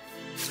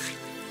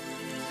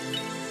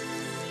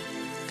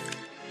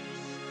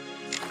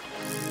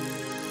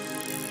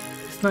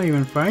 It's not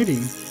even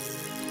fighting.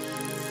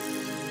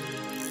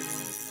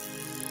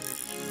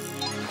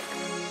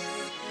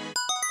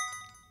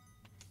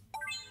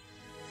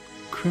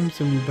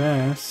 Crimson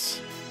Bass.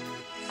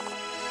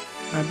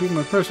 I beat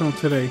my personal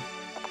today.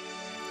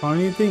 Found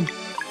anything?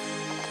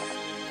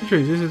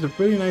 This is a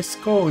pretty nice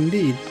skull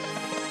indeed.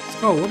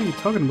 Skull, what are you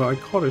talking about? I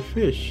caught a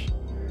fish.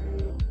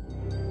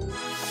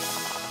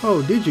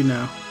 Oh, did you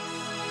now?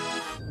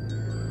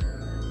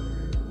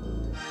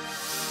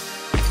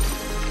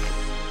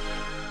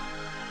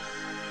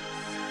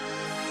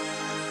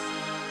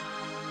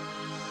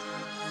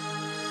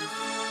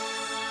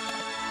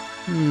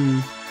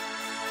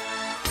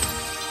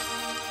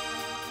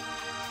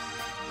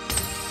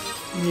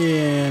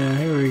 Yeah,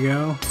 here we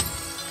go.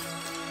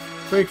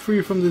 Break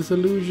free from this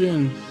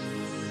illusion.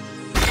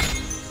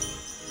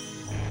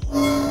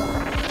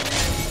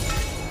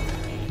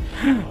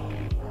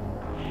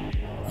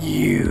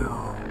 You.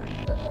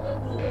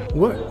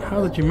 What?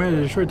 How did you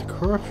manage to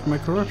destroy my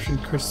corruption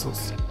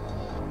crystals?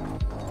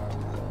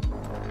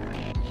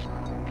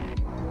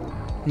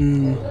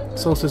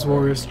 Solstice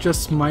Warriors,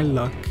 just my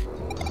luck.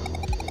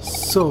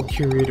 So,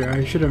 Curator,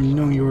 I should have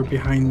known you were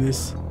behind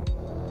this.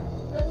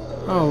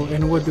 Oh,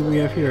 and what do we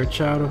have here? A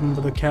child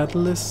of the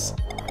Catalyst?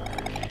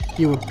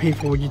 You will pay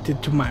for what you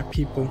did to my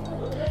people.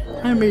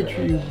 I made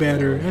you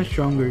better and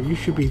stronger. You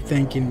should be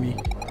thanking me.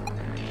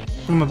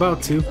 I'm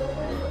about to.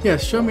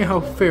 Yes, show me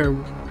how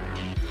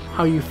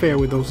you fare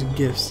with those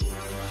gifts.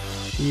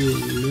 You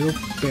little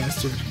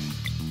bastard.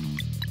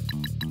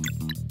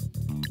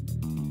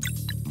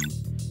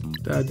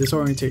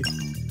 Disorientate.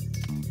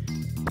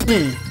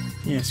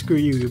 Yeah, screw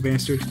you, you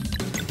bastard.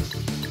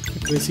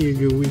 Let's see if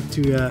you're weak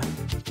to,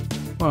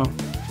 well,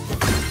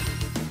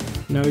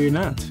 no you're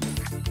not.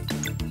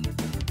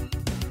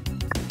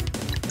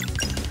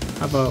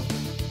 How about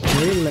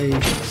melee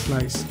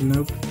slice?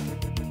 Nope.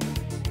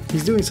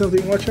 He's doing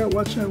something. Watch out,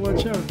 watch out,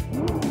 watch out.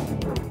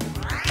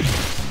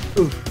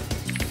 Oof.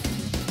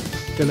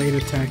 Delayed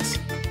attacks.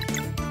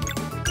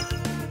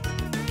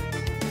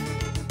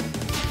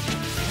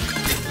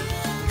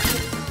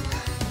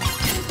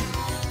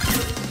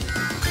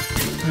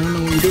 I don't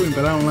know what you're doing,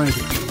 but I don't like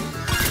it.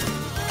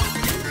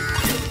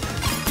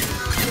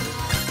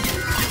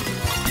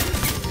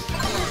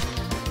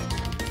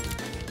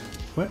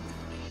 What?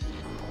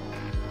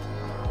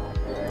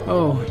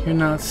 Oh, you're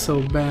not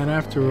so bad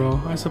after all.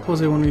 I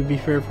suppose it wouldn't be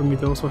fair for me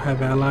to also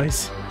have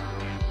allies.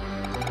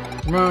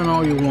 Run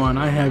all you want,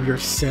 I have your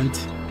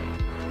scent.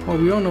 Well,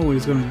 we all know what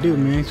he's gonna do,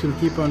 man. He's gonna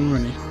keep on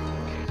running.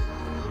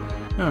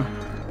 Oh,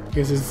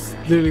 guess it's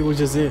literally was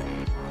just it.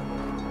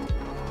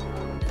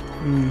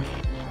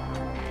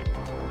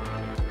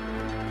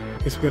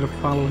 Guess we gotta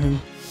follow him.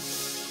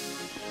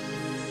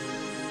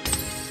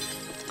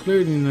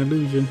 clearly an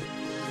illusion.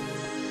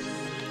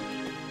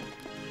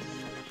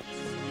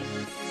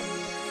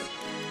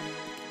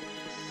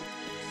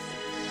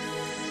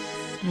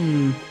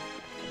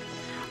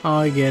 Oh,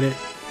 I get it.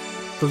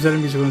 Those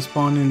enemies are going to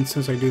spawn in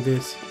since I do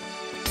this.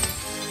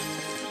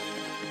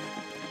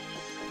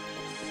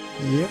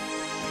 Yep.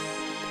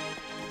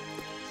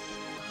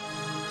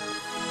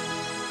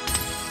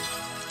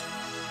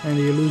 And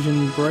the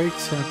illusion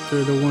breaks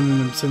after the one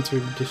in the center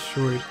is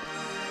destroyed.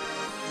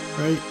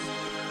 Right?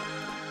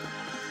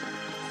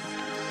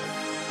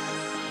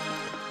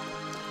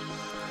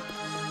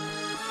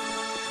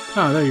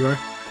 Oh, there you are.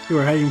 You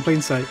were hiding in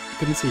plain sight.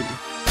 Couldn't see you.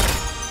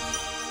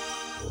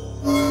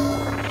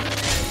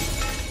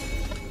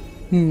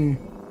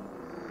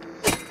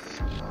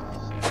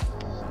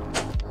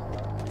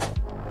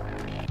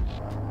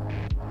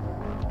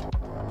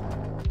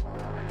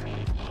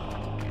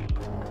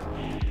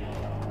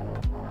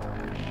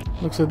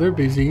 Looks like they're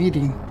busy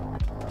eating.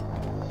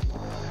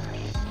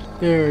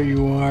 There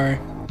you are.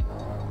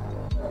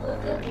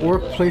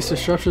 Workplace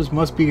disruptions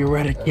must be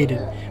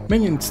eradicated.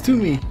 Minions, to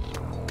me!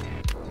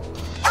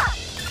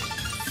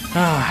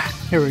 Ah,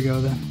 here we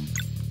go then.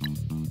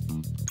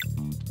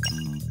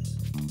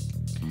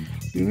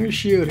 Lunar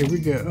shield, here we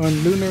go. On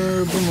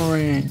lunar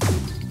boomerang.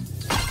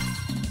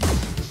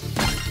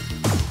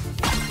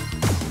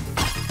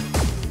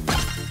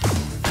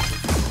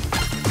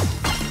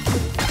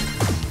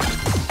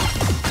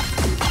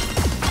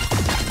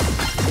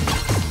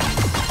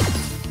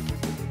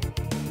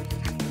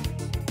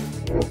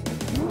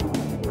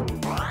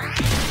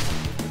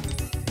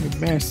 You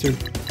bastard.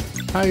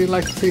 How you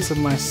like the taste of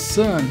my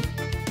son?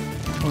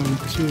 1,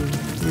 2,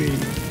 3,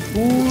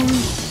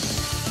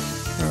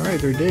 4. Alright,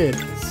 they're dead.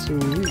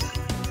 Sweet.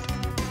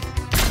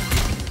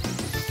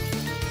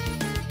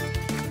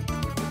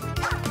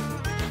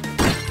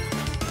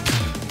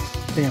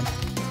 Damn.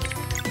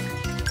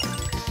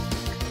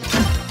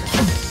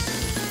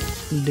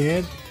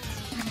 Dead.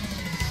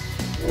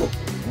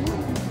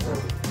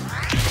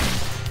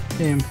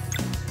 Damn.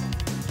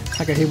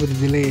 I got hit with a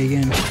delay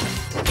again.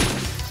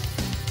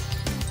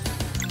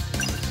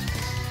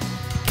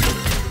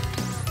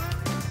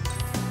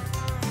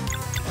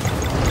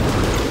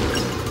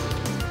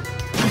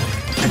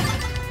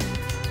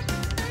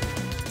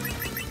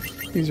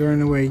 He's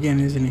running away again,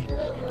 isn't he?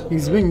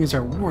 These minions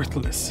are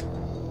worthless.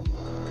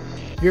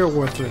 You're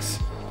worthless.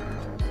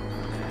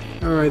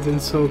 Alright then,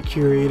 Soul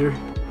Curator.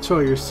 Show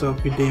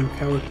yourself, you damn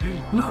coward.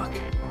 Look!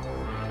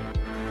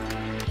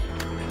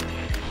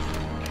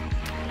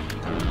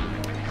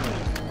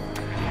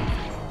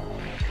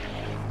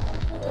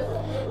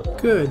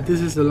 Good,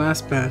 this is the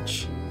last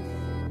batch.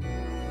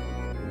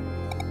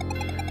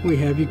 We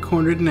have you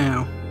cornered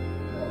now.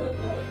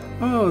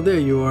 Oh, there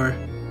you are.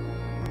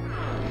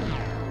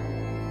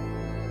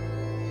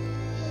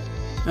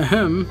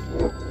 Ahem.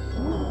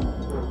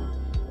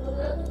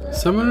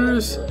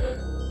 Summoners,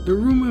 the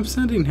room of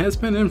sending has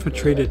been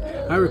infiltrated.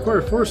 I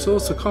require 4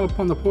 souls to call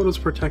upon the portal's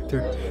protector.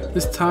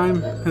 This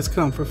time has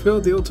come. Fulfill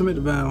the ultimate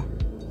vow.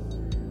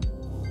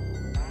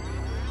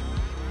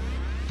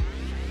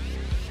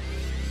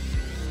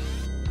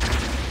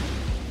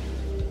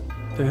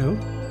 The hell?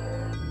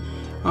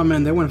 Oh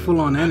man, they went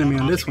full on enemy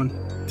on this one.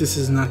 This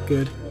is not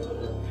good.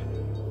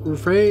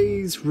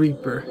 Phase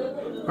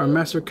Reaper. Our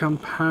master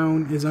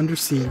compound is under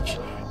siege.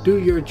 Do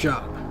your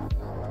job.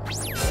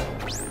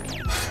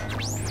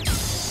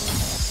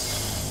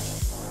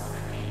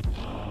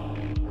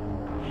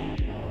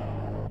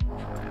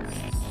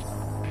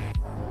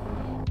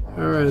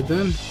 Alright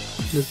then,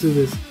 let's do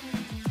this.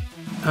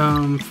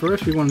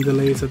 First we want to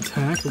delay his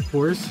attack, of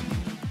course.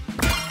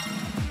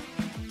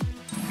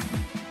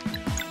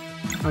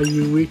 Are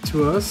you weak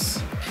to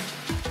us?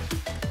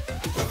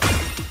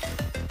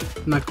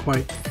 Not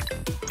quite.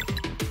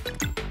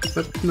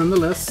 But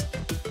nonetheless.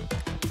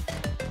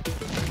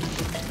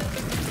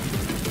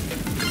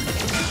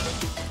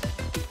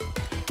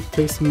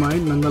 Face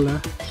mine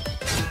nonetheless.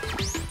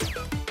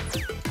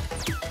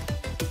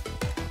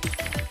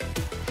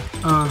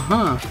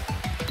 Uh-huh.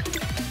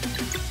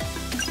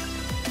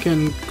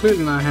 Can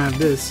clearly not have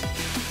this.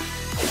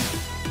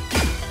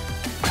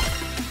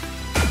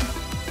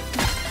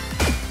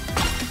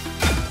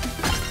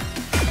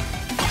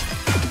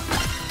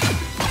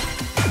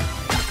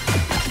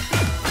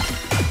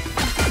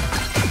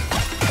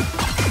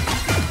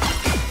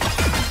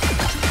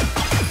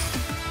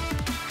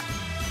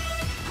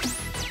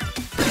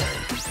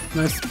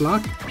 Nice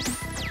block.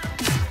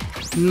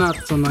 Not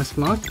so nice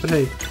block, but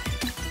hey,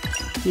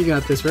 you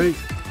got this, right?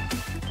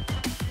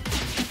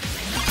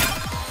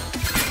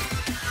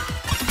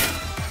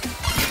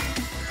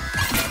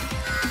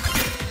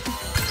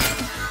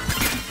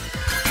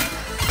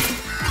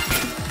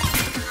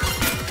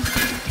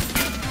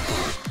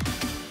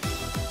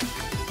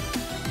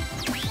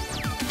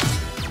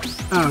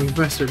 Oh, you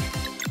bastard.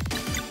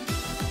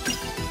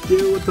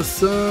 Deal with the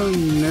sun,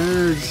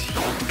 nerds.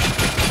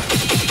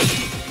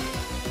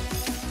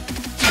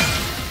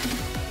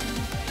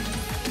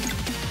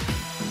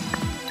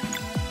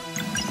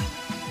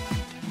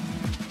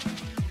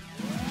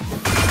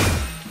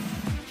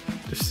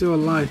 still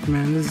alive,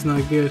 man. This is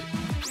not good.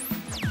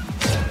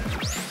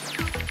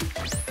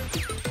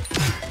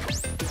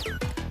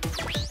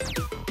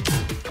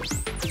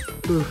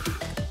 Oof.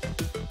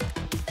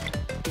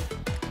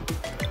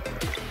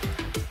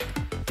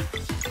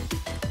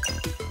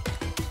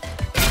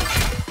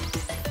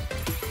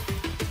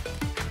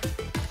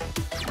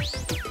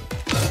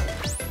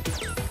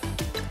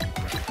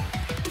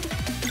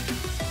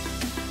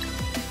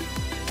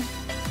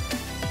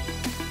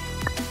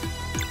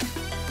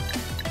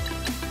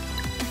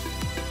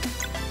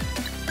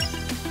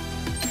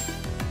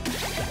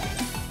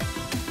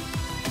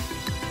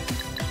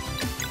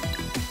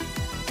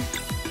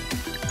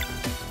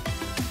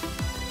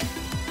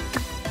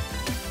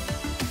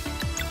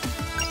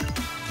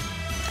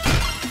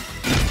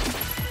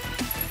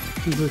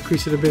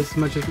 Increase it a bit as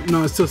much as...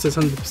 No, it still says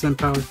 100%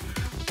 power.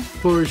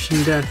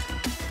 Flourishing Death.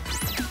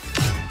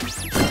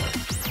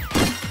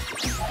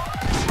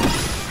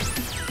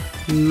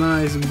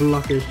 Nice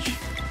blockage.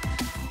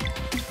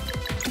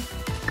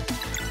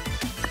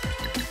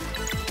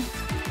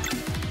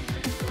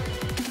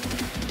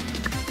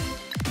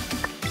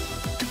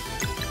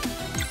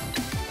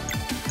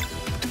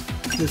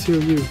 Let's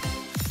heal you.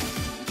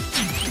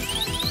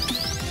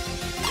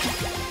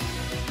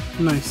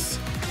 Nice.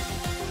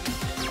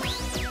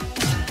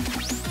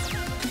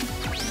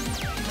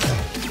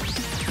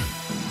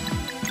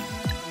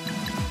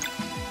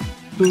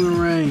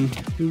 Boomerang,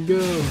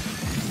 go.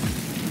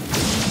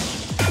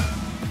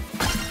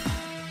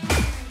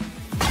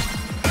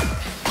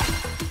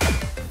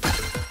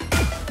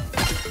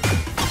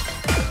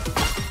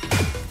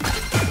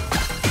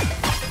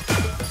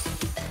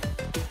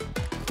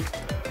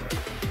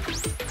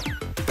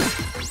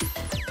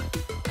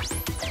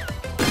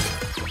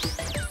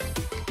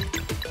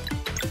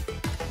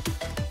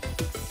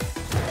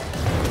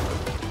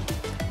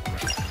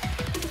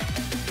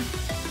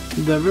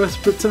 The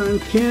Vespertine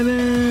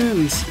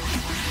cannons!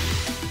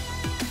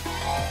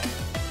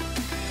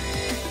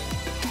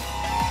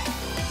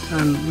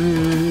 And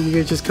man, you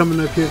guys just coming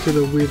up here to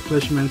the weird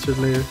Fleshmancer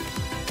lair.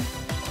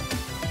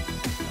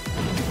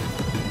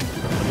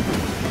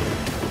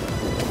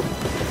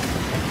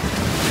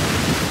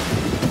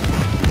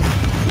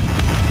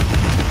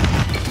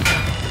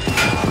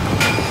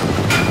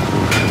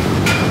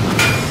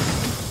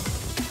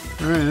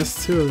 Alright,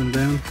 that's two of them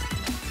down.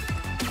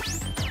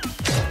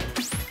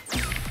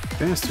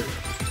 Bastard.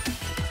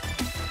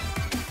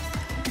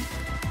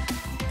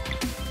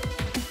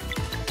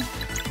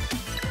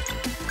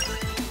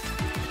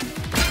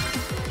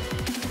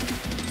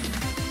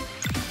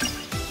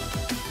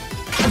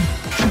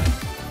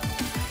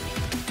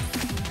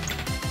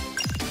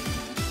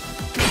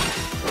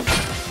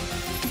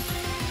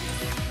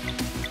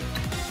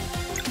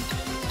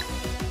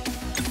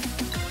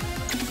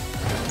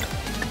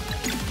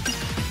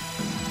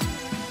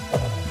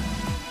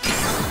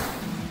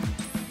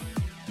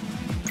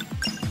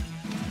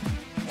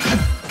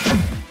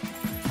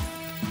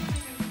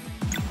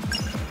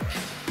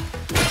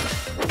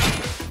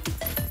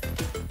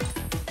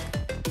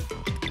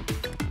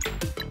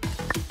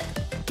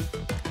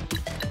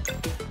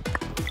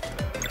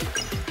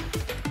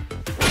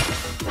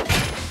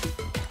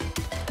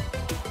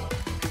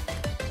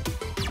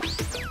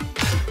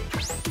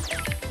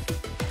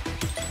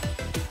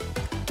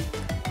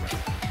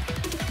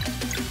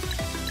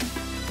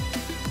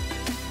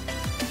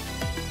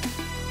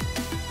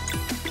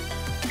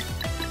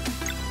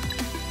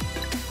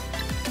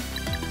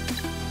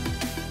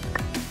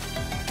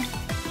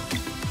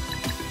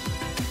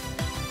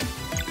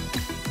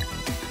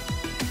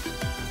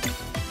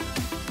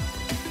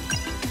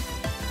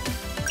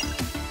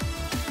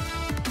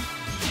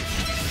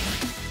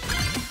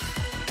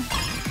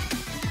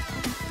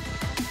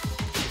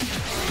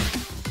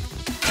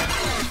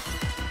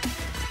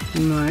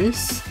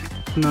 Nice.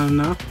 Not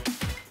enough.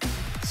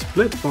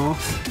 Split ball.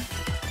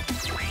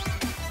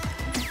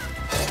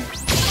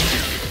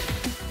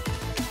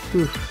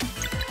 Oof.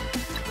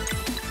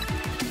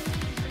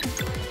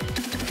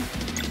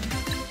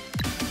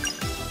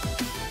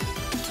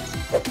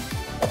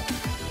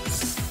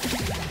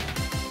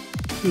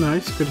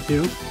 Nice, good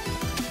heal.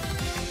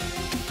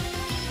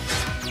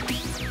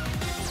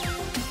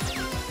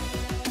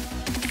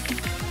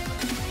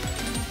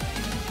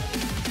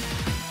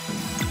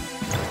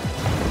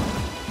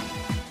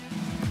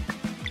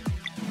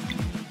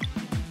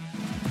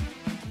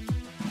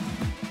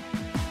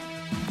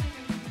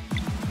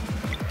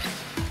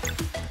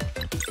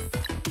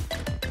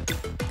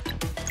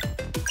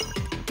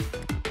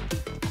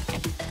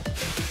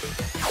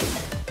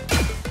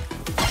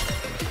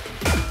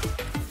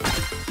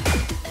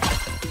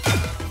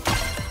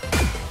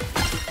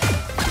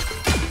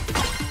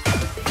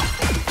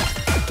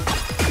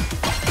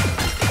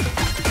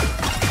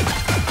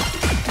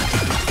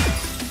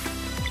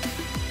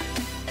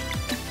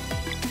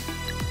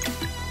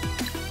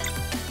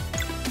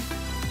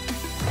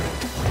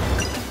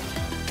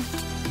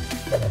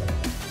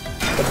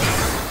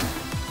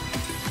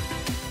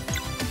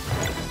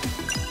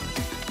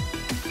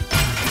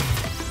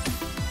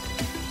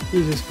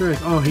 Jesus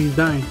Christ. Oh, he's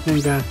dying.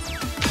 Thank God.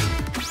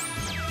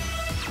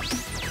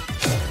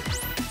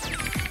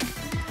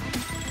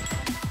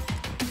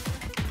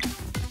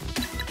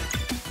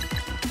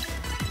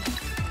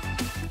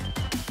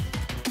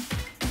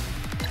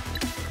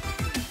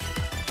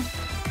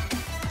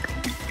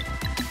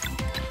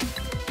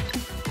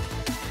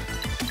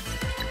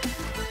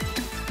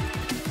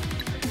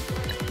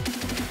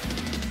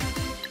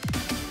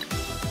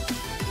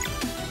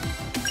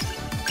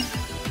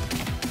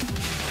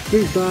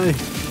 Please die.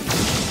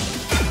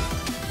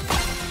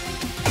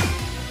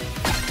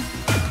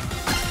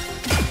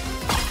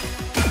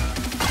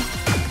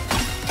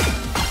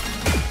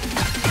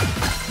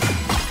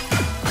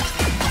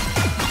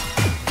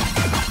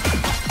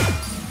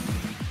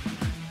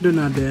 They're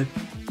not dead.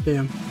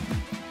 Damn.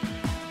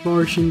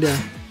 Marshinda.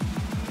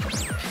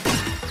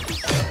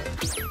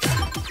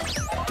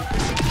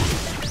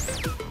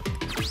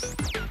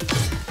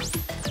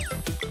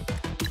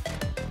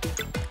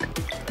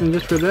 And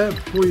just for that,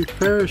 before you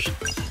perish,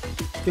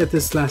 get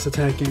this last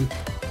attack in.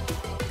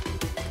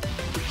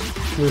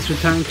 With your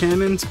time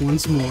cannons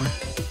once more.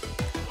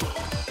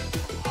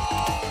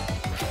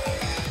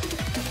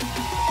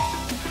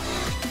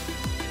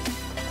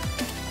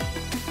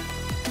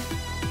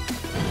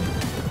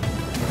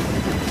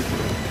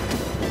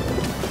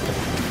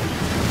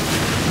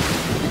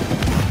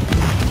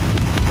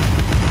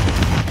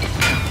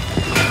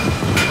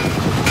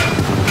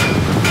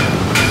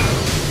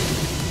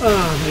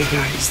 Oh my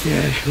god, he's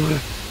dead. What a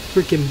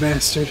freaking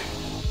bastard.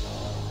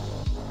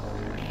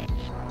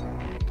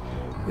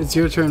 It's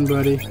your turn,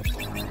 buddy.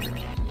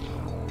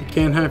 You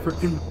can't hide for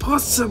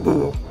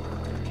impossible!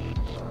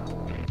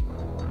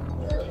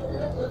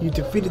 You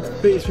defeated the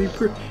Phase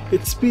Reaper.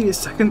 Its speed is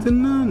second to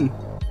none.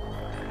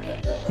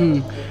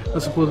 I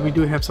suppose we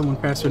do have someone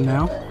faster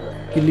now.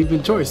 You leave a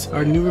choice.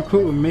 Our new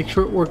recruit will make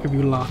short work of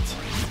you lot.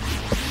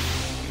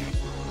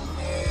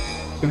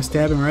 Gonna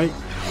stab him, right?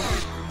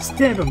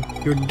 Stab him!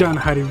 You're done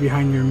hiding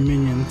behind your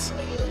minions.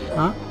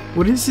 Huh?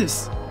 What is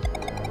this?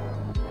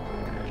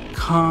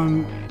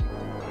 Comeuppance.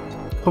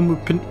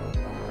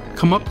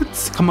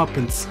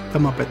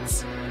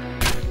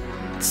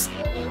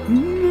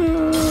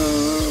 No!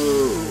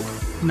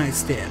 Nice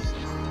stab.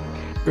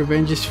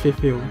 Revenge is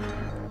fulfilled.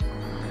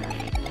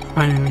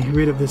 Finally,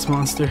 rid of this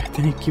monster.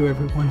 Thank you,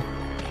 everyone.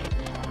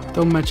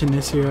 Don't mention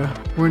this here.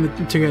 We're in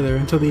it together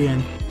until the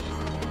end.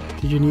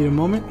 Did you need a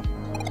moment?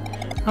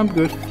 I'm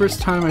good.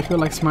 First time I feel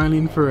like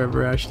smiling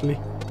forever, actually.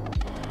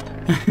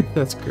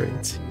 That's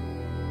great.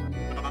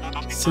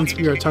 Since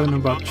we are talking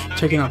about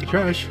checking out the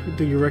trash,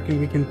 do you reckon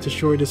we can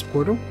destroy this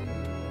portal?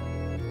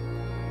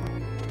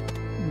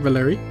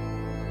 Valerie?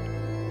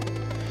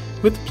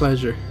 With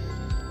pleasure.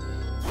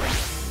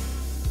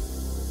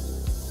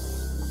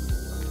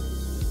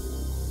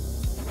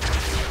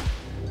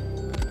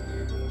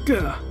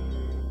 Gah!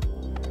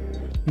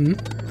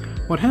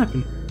 What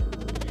happened?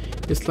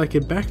 It's like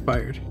it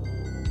backfired.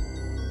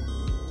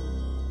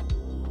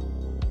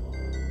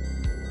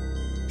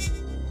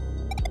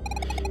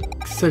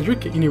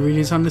 Cedric, any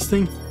readings on this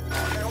thing?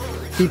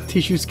 Deep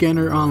tissue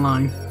scanner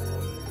online.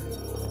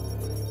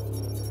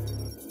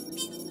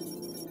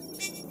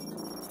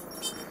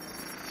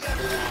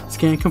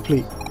 Scan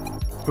complete.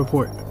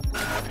 Report.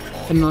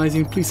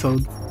 Analyzing, please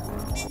hold.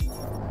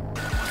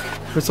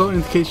 Result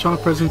indicates strong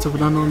presence of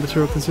an unknown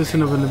material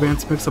consisting of an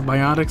advanced mix of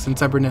biotics and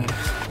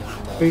cybernetics.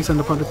 Based on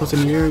the particles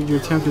in the air, your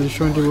attempt to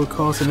destroy it will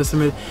cause an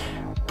estimated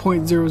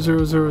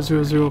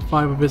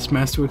 0.000005 of its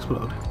mass to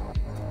explode.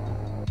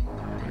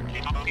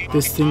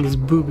 This thing is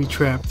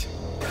booby-trapped.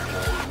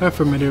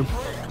 Affirmative.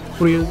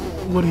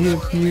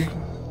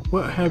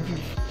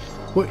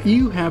 What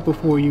you have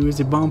before you is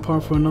a bomb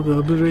powerful enough to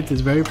obliterate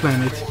this very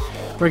planet.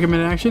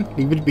 Recommended action?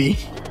 Leave it be.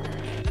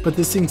 But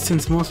this thing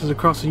sends monsters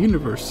across the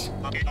universe.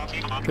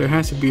 There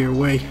has to be a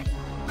way.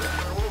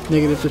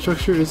 Negative. The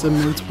structure is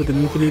immense with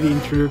an infinitely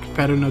intricate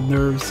pattern of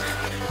nerves.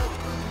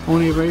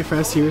 Only a very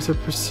fast series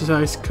of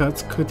precise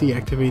cuts could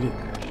deactivate it.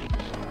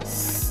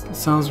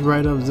 Sounds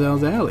right up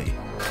Zell's alley.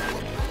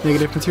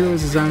 Negative. Material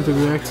is designed to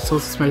react to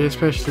Solstice magic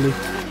especially.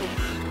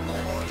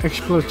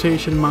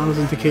 Exploitation models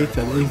indicate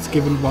that it's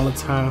given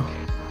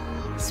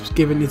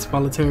its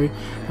voluntary,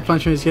 the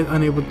planetary is yet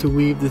unable to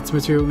weave its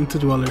material into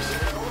dwellers.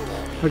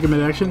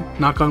 Recommended action?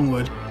 Knock on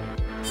wood.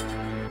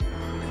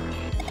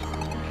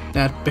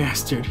 That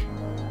bastard.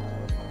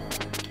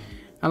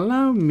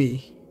 Allow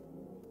me.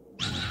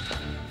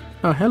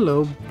 Oh,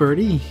 hello,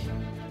 Birdie.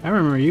 I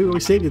remember you. We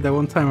saved it that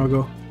one time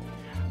ago.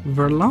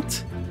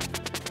 Verlot?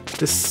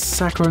 The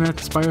Sacronet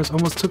spires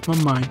almost took my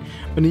mind,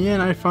 but in the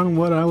end I found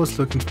what I was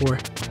looking for.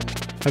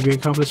 You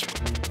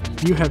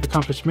have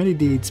accomplished many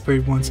deeds,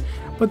 brave ones,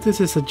 but this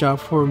is a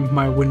job for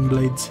my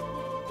Windblades.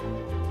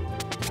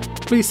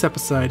 Please step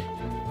aside.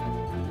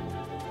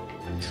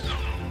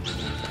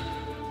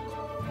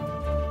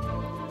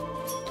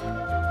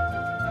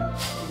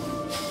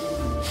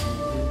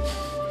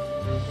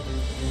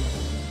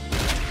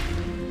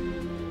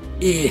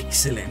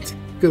 Excellent.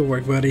 Good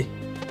work, buddy.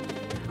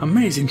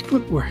 Amazing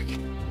footwork.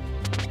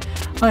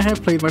 I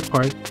have played my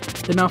part.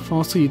 It now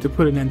falls to you to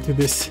put an end to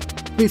this.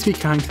 Please be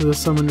kind to the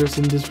summoners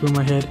in this room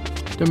ahead.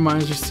 Their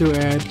minds are still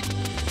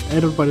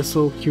addled by the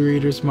Soul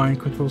Curator's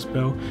mind control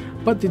spell,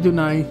 but they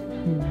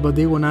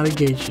will not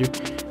engage you.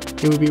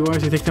 It would be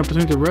wise to take the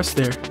opportunity to rest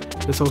there.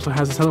 This also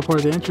has a teleport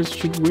at the entrance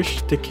should you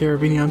wish to take care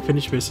of any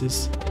unfinished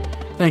business.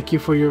 Thank you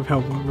for your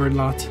help,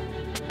 Verdlot.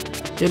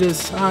 It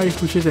is I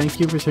who should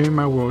thank you for saving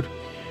my world,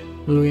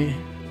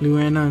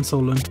 Luana and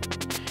Solon.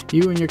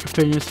 You and your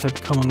companions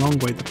have come a long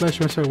way. The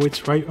pleasure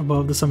waits right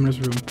above the summoner's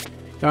room.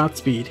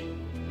 Godspeed.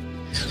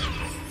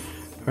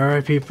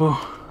 Alright, people.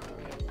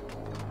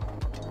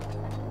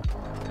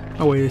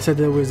 Oh wait, they said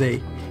there was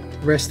a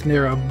rest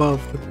area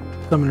above the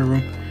summoner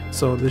room.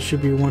 So there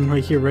should be one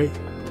right here, right?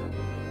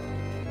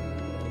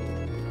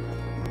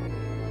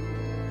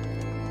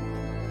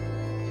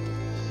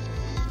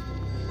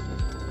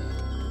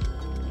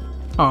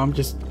 Oh, I'm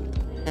just...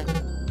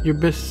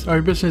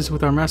 Our business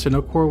with our master,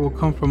 no quarrel will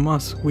come from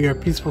us. We are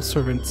peaceful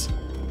servants.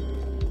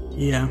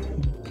 Yeah.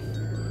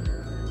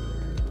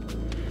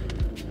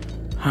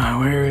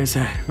 Where is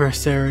that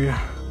rest area?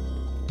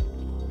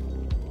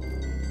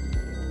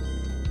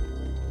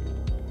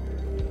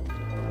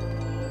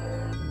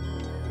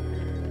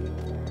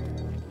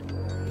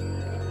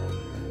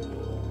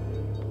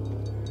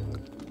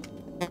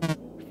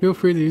 Feel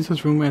free to use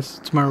this room as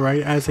to my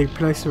right as a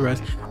place to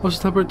rest.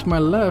 Also, teleport to my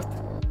left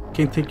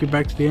can take you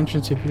back to the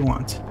entrance if you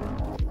want.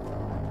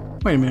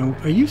 Wait a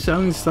minute, are you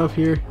selling stuff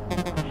here?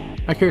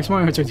 I carry small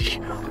hearts with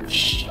you.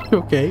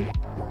 Okay.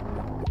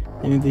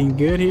 Anything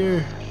good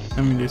here? I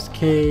mean, there's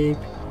cape.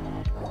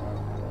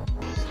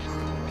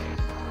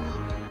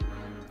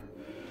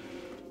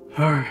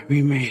 Alright,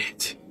 we made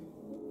it.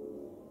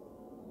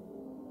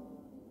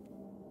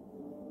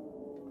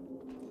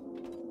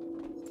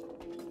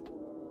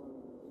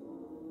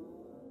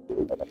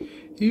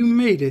 You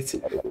made it!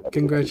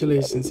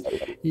 Congratulations.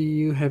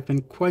 You have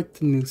been quite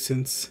the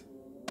nuisance.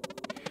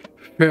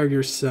 Prepare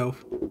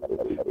yourself.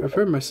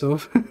 Prepare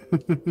myself?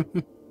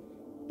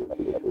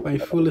 My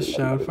foolish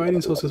child,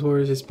 fighting Solstice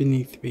warriors is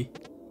beneath me.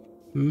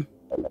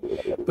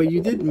 But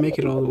you did make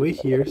it all the way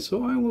here,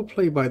 so I will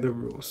play by the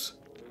rules.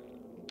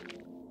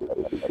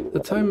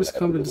 The time has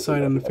come to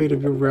decide on the fate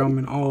of your realm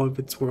and all of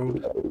its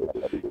world.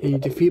 And you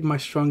defeat my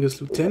strongest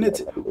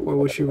lieutenant, or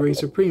will you reign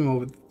supreme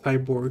over the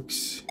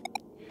cyborgs?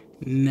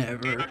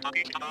 Never.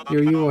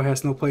 Your ego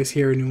has no place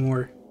here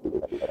anymore.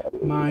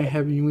 My,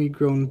 having we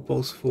grown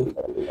boastful.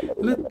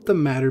 Let the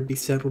matter be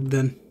settled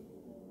then.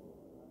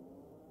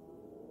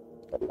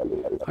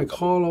 I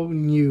call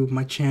on you,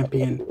 my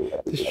champion.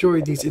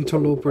 Destroy these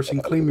interlopers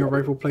and claim your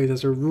rightful place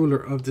as a ruler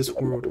of this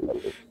world.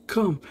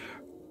 Come,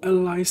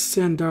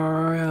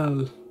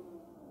 Elisandariel.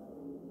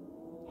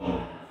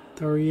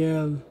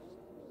 Dariel.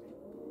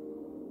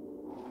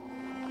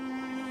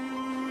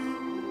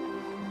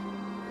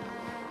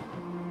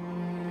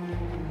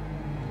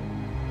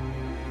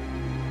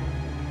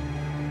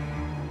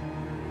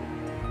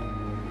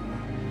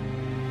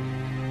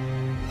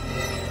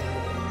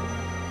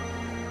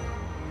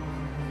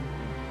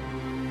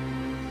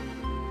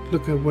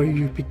 Look at what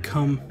you've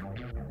become.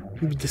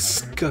 You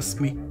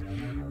disgust me,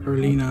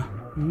 Erlina.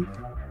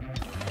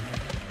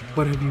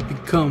 What have you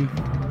become?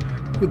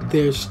 Who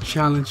dares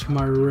challenge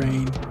my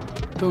reign?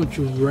 Don't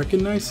you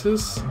recognize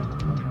this?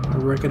 I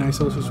recognize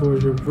Solstice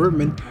warrior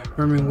Vermin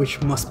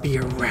which must be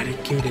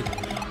eradicated.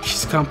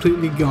 She's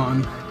completely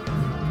gone.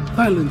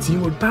 Silence, you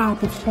would bow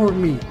before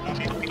me.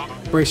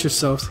 Brace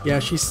yourselves. Yeah,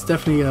 she's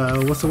definitely,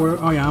 what's the word?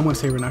 Oh yeah, I'm gonna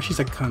say it right now. She's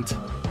a cunt.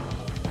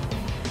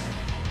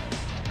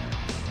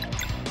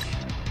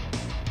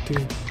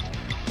 Dude,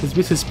 this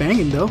bitch is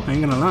banging though, I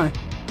ain't gonna lie.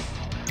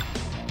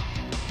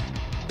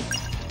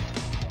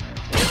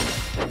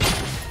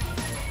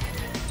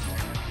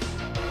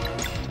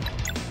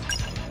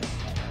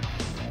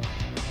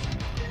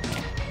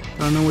 I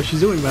don't know what she's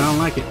doing, but I don't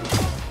like it.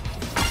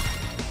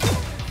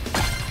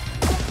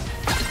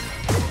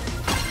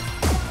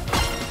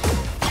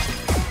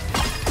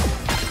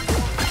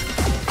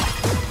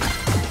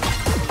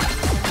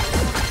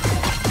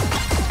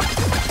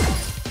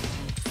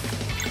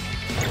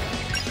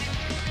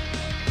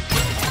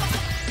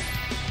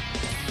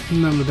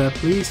 None of that,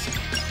 please.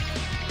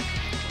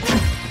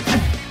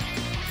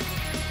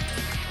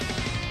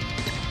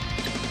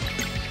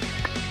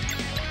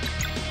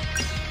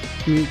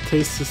 Meat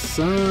taste the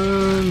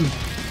sun.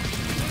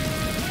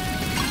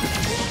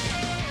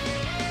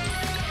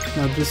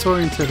 Now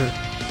disorient her.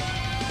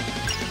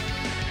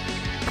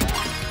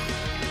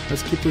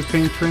 Let's keep this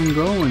pain train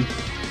going.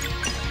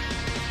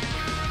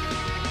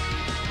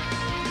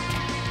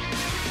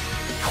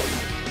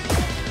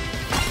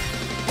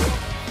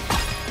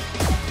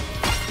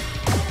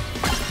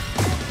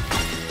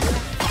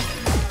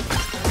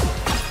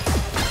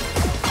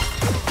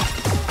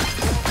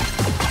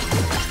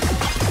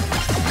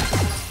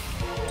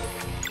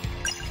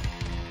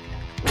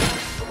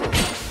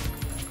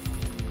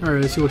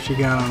 Alright, let's see what she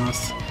got on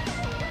us.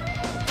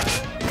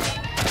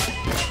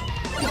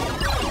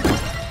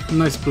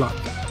 Nice block.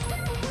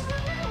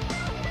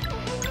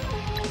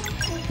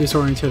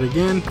 Disoriented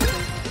again.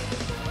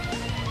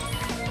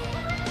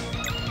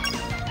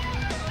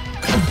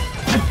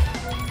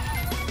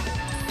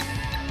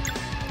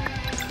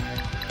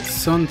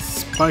 sun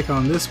spike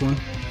on this one.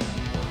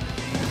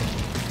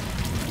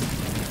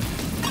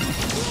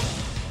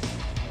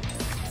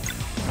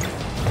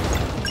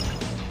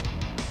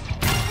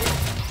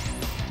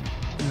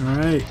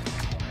 Alright.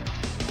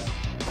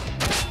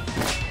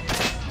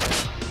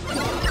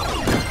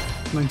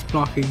 Nice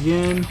block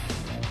again.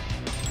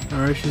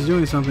 Alright, she's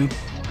doing something.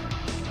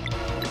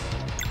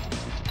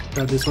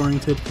 Got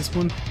disoriented this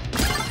one.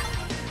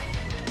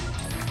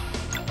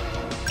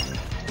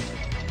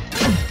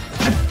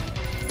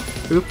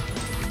 Oop.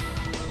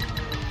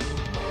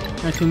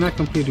 Actually, not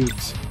complete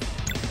oops.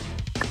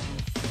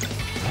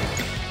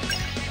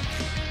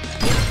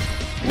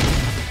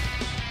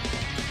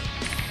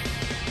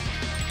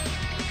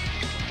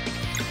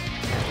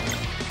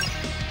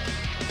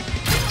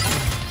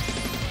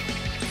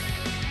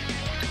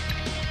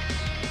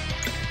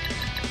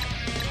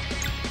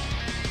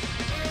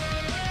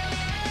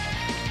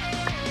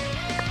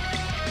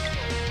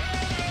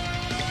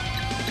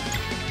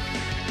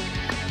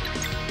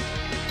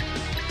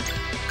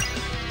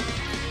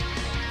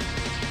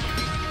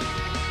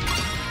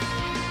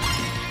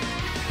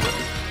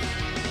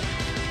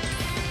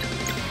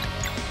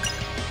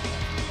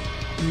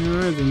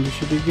 Alright, then you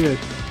should be good.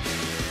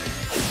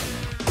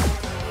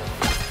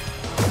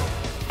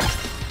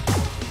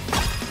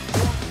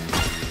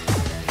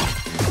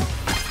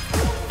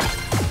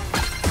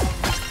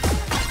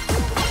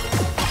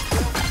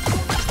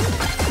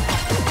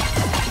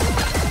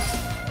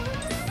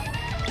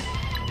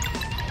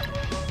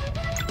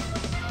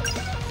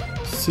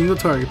 Single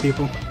target,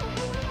 people.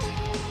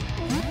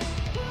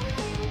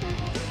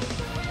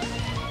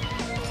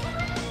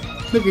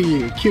 Look at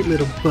you, cute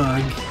little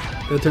bug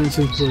that turns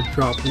into a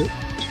droplet.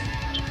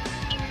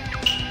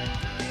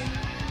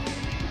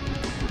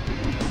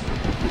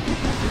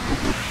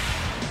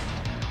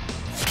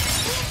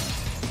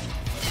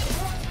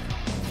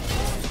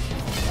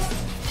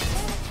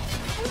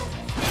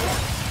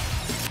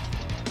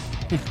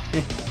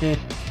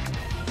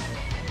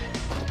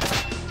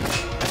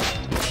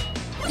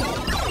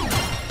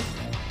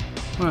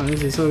 Wow,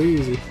 this is so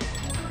easy.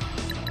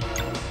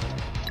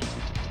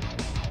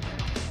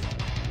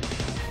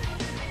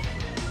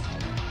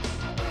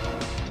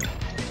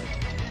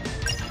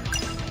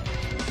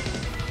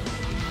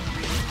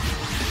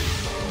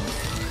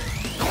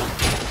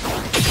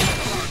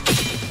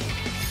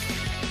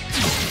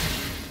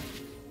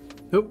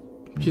 Oh,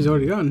 she's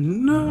already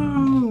gone.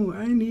 No,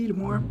 I need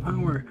more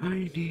power.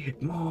 I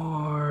need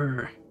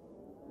more.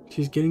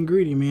 She's getting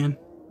greedy, man.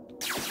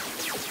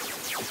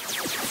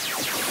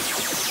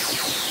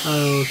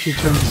 Oh, she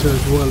turned to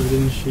as well,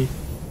 didn't she?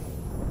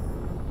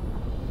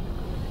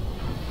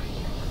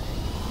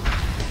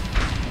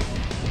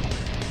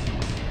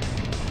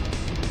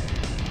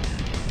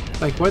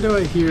 Like, why do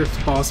I hear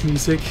boss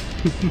music?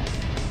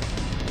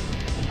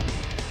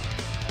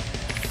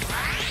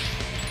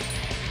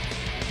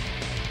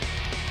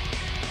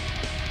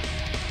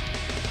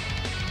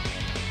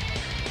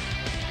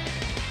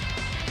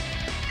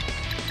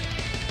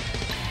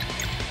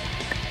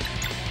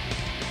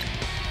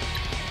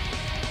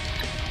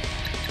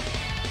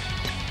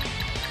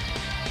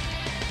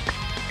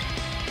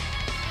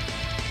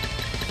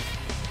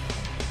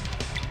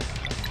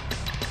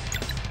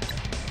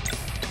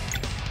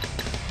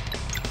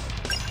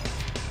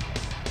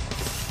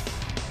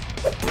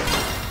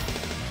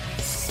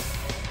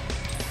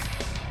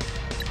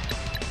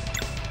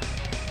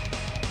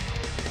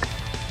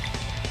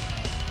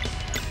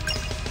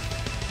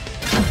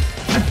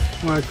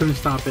 Well, I couldn't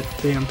stop it.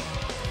 Damn.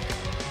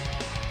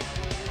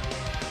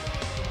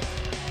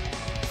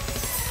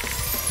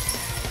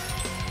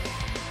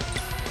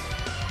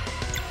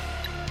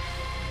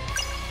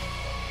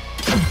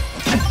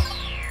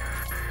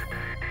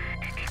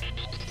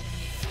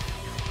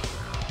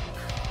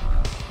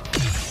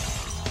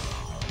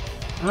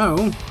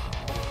 Oh.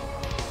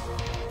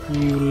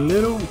 You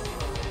little...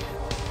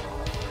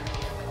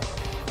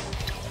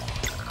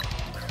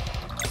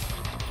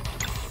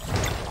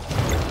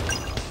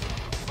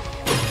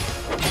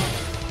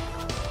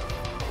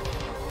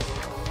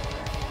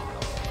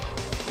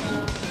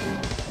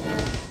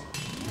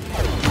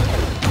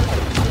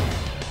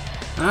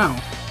 Ow.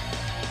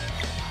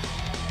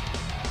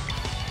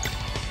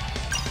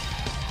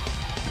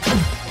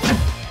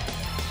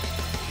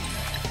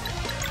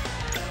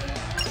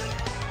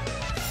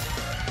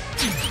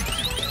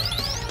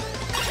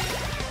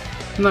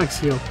 Nice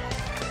heal.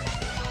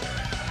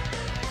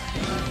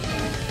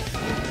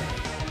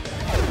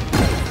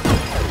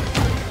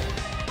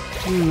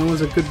 That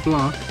was a good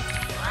block.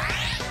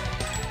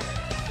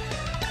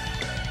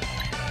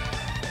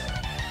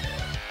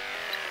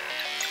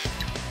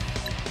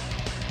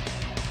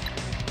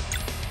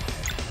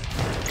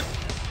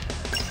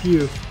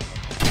 You.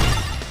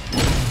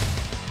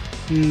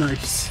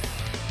 Nice.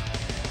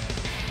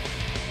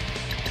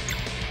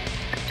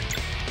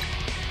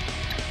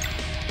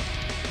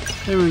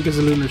 Everyone gets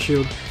a lunar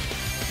shield.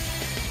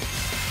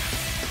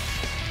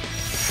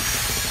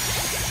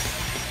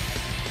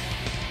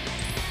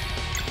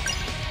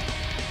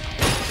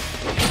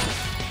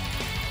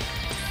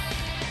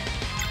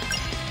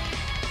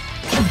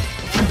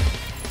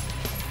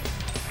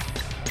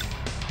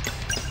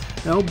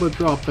 elbow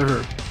drop to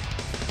her.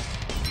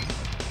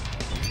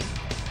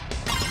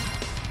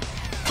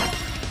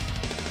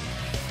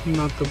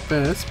 Not the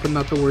best, but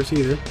not the worst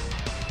either.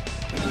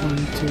 1,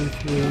 2,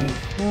 3,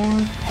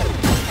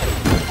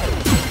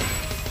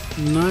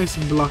 4. Nice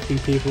blocking,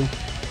 people.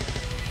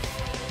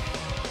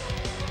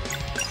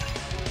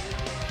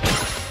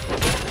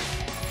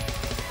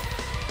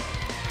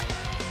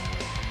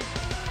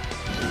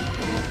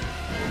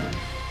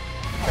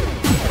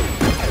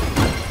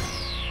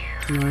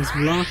 Nice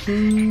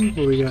blocking.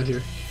 What we got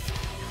here?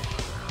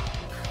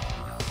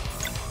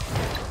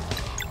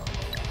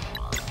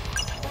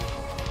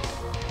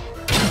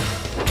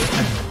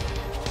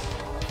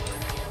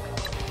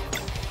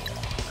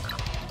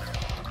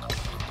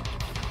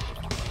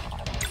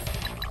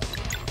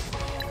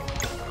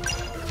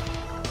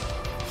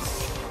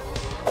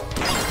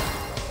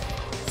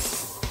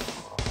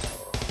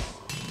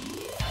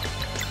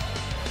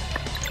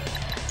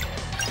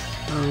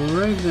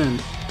 Alright then.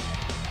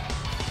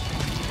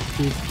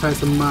 These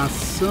types of my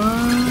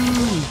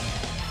son.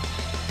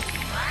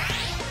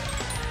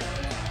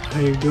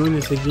 Are you doing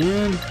this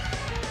again?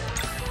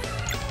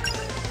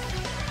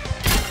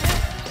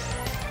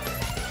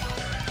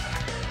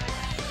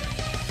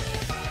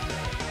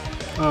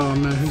 Oh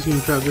man, who's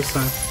getting trapped this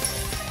time?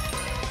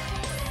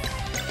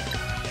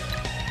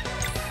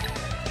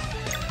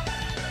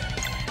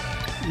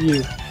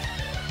 You.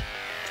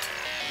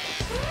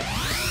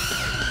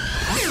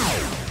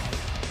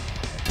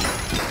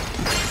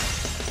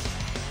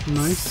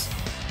 Nice.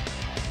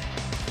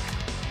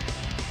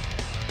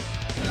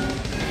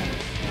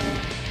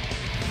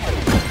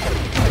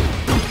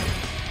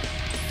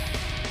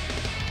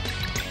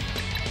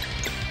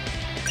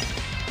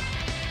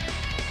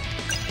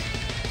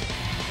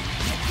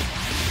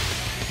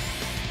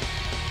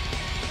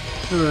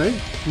 Alright,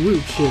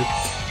 root shift.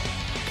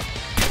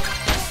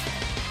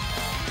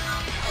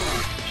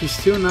 She's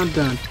still not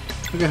done.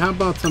 Okay, how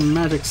about some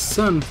magic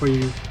sun for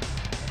you?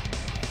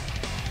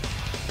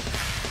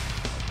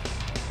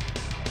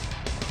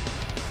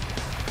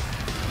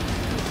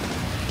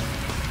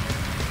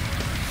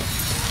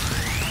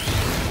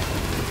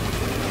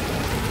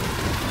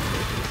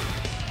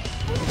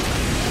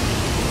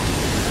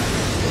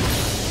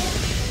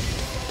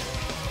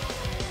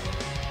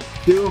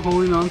 Still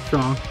holding on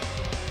strong.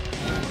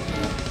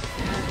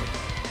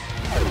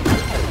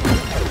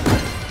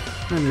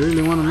 Man, they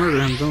really want to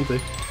murder him, don't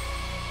they?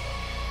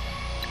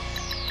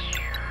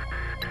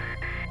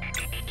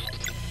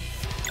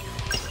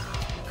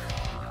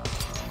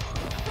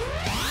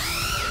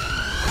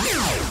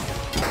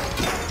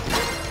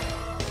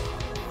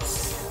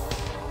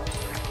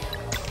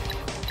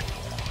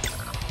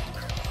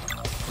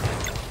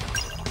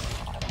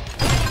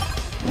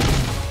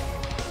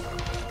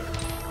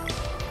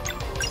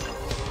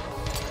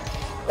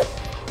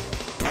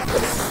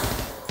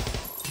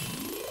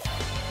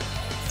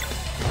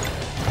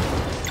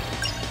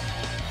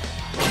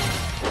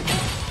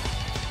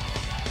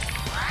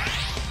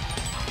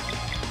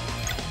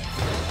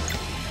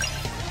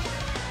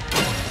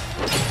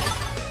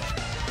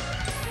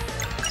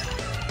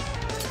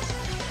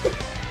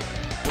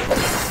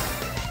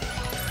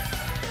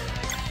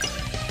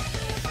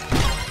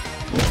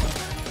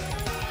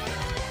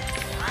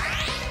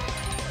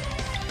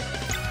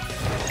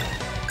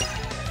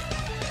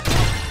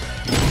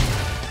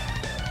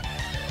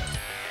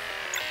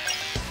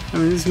 I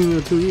mean, this is gonna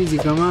go too easy,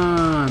 come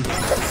on!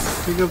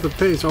 Pick up the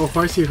pace. Oh,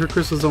 I see her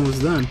crystal's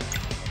almost done.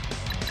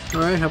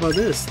 Alright, how about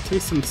this?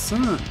 Taste some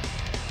sun.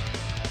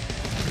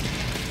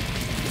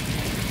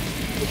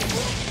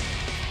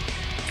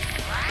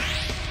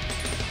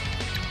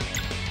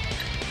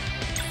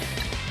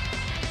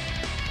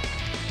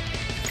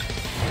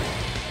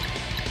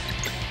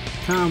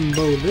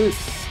 Combo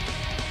this.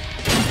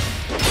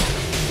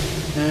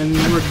 And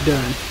we're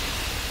done.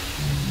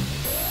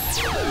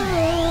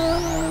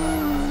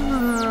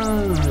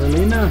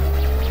 Elena,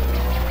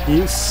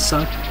 you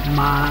suck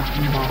my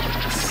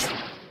balls.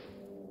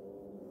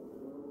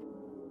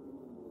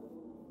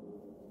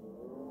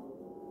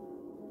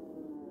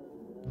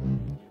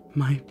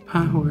 My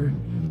power,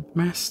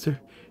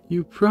 Master,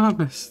 you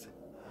promised.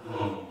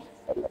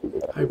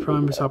 I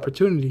promise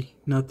opportunity,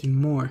 nothing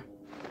more.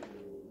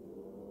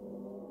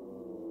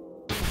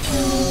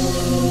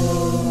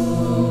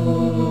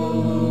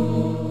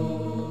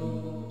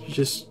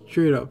 Just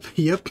straight up,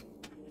 yep.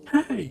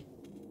 Hey!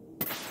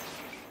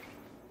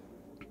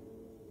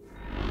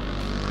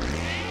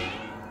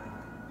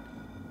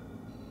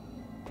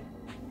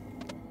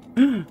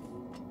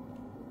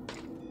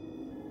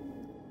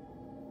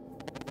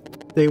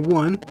 They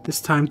won. It's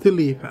time to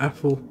leave,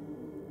 Apple.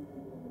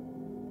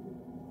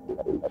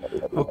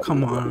 Oh,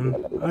 come on.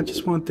 I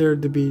just want there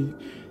to be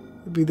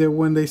there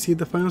when they see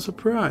the final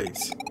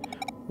surprise.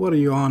 What are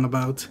you on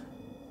about?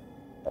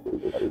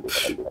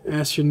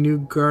 Ask your new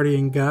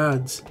guardian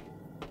gods.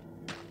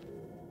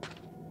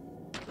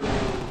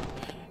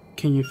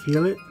 Can you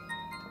feel it?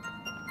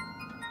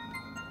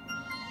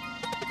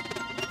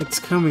 It's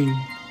coming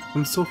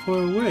from so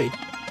far away.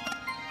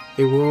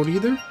 A world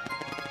eater?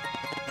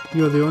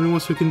 You're the only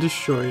ones who can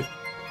destroy it.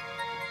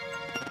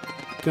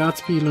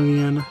 Godspeed,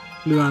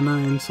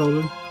 Luana and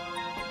Solon.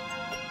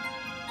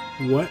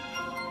 What?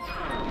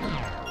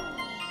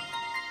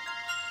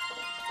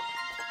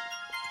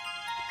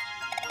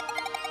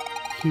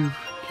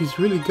 He's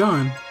really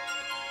gone.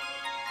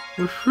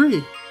 We're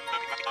free.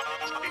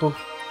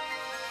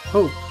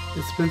 Oh,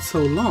 it's been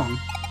so long.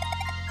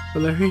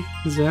 Valerie,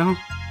 Zell.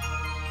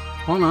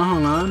 Hold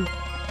on.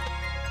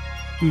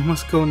 We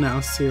must go now,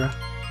 Sierra.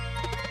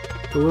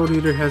 The World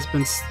Eater has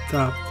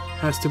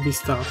to be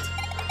stopped.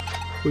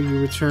 Will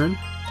you return?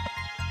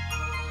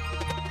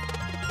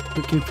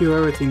 We can feel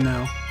everything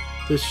now.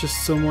 There's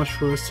just so much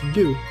for us to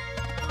do.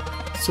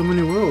 So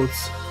many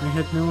worlds. I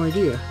had no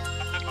idea.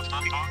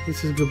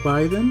 This is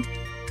goodbye then?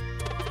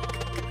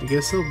 I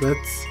guess so,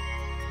 that's...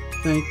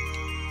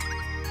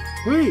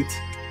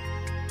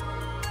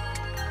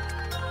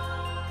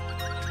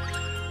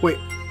 Wait,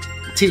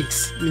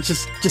 Teaks, let me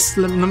just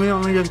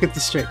get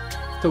this straight.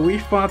 So we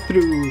fought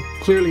through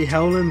clearly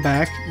hell and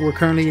back. We're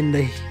currently in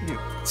the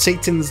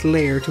Satan's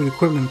lair, to the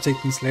equivalent of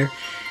Satan's lair,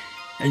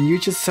 and you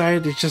just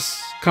decided to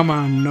just come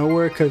out of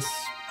nowhere because,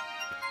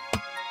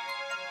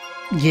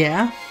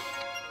 yeah,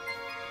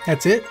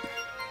 that's it.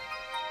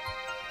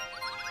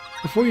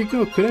 Before you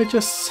go, could I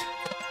just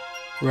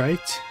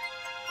write?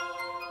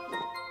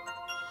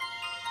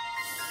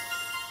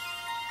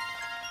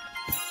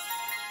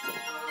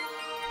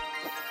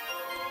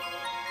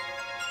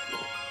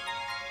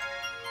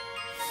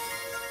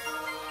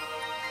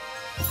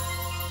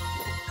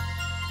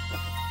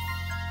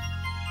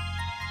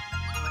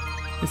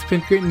 It's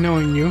been great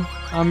knowing you.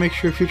 I'll make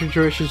sure future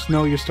generations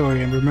know your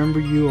story and remember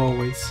you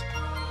always.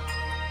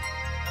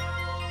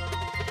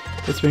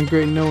 It's been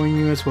great knowing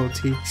you as well,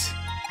 Teaks.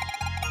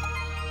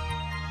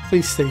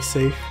 Please stay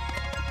safe.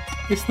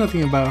 It's not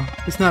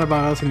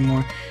about us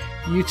anymore.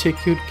 You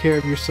take good care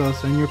of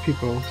yourselves and your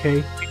people,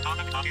 okay?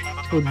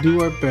 We'll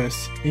do our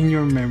best in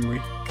your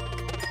memory.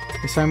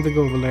 It's time to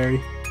go,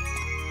 Valerie.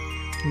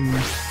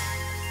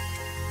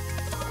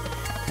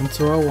 And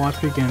so our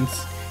watch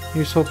begins.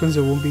 Here's hoping it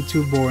won't be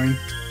too boring.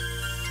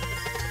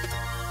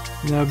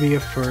 That'll be a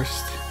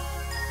first.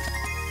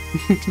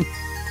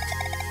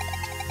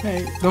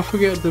 Hey, don't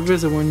forget to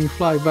visit when you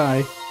fly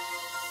by.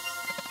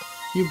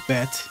 You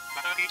bet.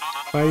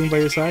 Fighting by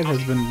your side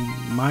has been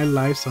my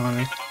life's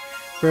honor.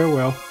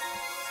 Farewell.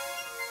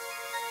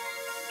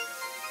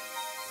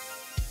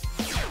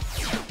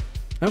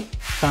 Nope,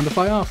 time to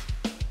fly off.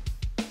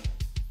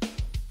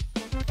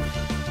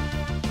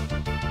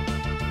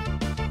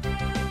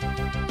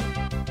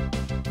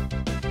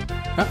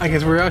 I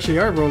guess we actually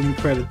are rolling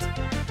credits.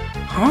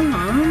 Hold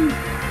on.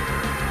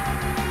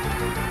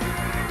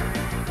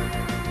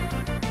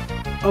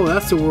 Oh,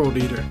 that's the World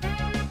Eater.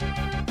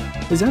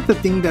 Is that the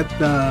thing that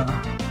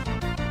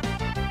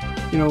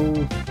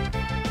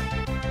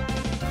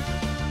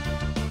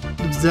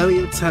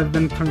Zealots have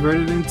been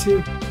converted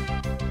into?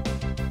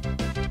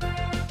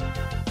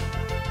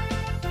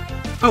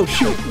 Oh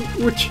shoot,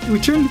 we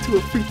turned into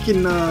a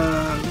freaking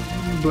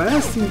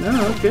blasting.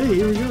 Oh, okay,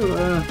 here we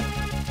go.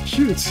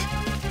 Shoot.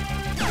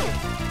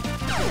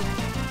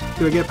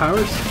 Do I get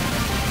powers?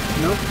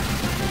 Nope.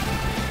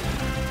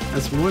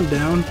 That's one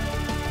down.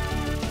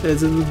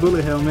 There's a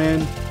bullet hell,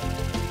 man.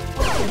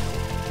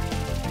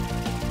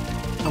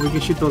 Oh, we can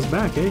shoot those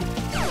back, eh?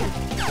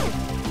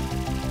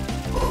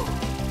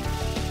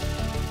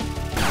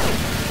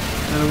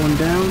 Another one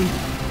down.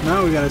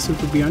 Now we got a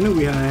super B. I knew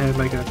we had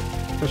like a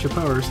special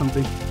power or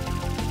something.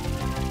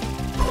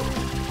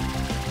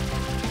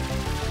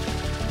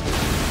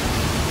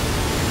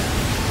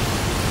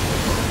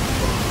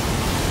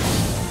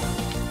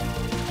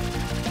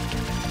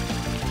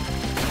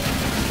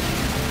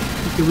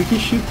 Okay, we can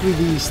shoot through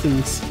these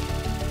things.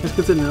 That's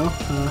good to know.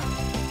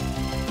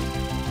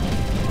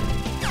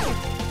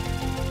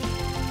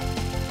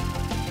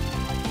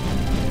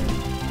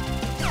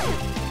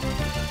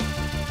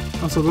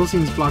 Also, those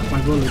things block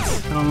my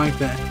bullets. I don't like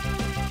that.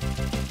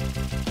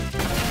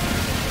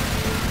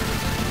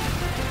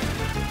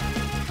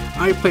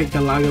 I played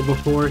Galaga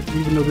before,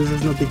 even though this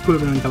is not the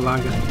equivalent of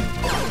Galaga.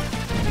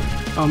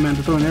 Oh man,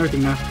 they're throwing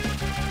everything now.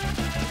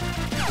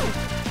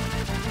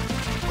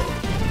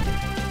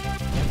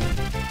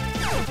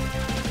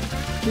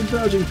 Keep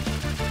dodging.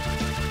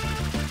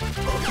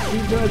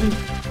 Keep dodging.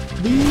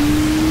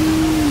 Beam!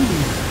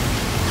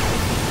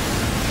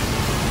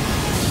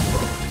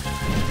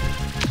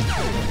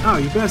 Oh,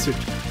 you bastard!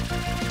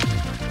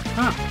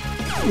 Ah,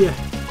 yeah.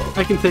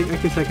 I can take a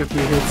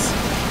few hits.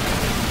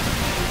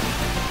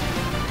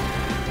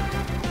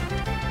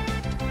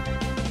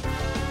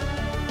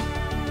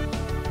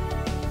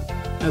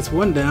 That's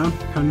one down.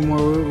 How many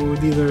more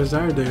with others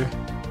are there?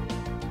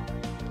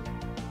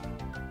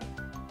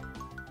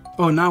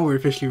 Oh, now we're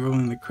officially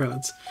rolling the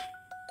credits.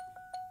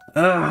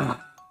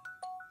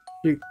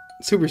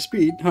 Super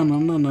speed? Oh, no.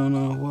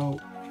 Well,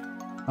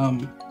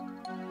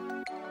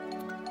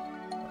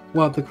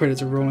 while the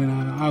credits are rolling,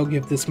 I'll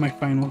give this my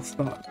final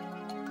thought.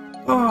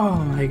 Oh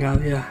my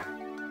god, yeah.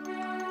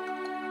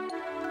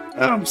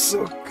 I'm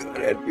so good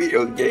at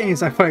video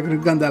games. I probably could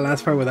have done that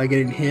last part without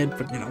getting hit,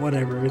 but you know,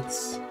 whatever.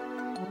 It's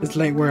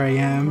late where I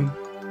am.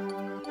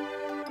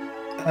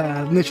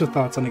 initial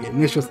thoughts on the game.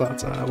 Initial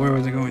thoughts. Where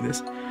was I going with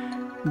this?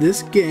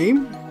 This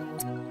game,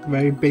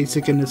 very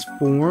basic in its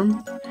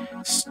form,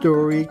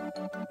 story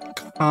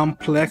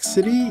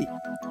complexity.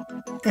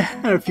 It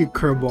had a few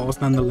curveballs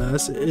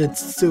nonetheless. It's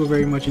still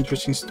very much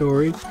interesting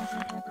story.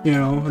 You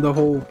know, the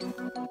whole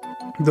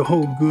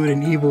good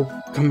and evil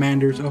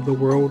commanders of the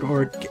world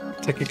are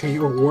technically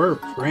or were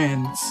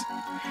friends.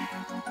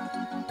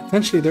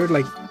 Essentially, they're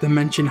like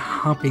dimension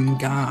hopping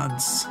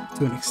gods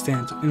to an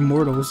extent,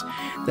 immortals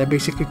that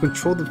basically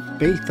control the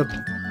fate of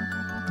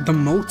the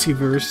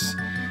multiverse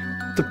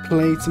to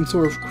play some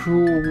sort of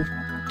cruel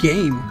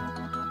game.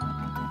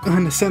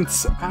 In a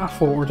sense,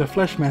 Alpha, or the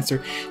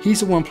Fleshmaster, he's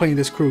the one playing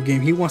this cruel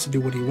game. He wants to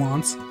do what he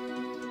wants,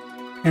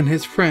 and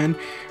his friend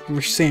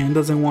Rhysand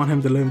doesn't want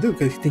him to let him do it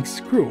because he thinks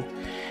it's cruel.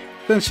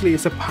 Essentially,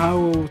 it's a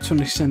power, to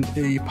an extent,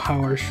 a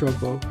power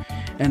struggle,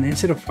 and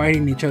instead of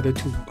fighting each other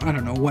to, I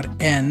don't know what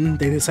end,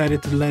 they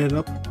decided to let it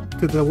up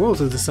to the world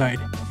to decide.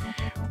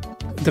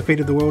 The fate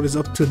of the world is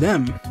up to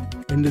them,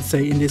 and let's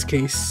say in this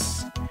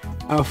case,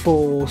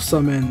 Alpha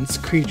summons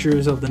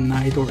creatures of the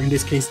night, or in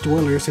this case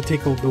dwellers, to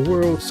take over the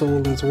world.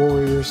 Soulless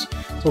warriors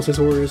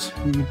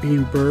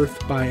being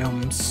birthed by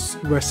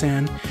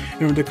Rhysand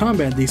in order to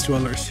combat these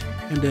dwellers,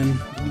 and then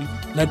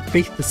let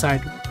fate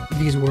decide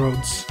these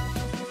worlds.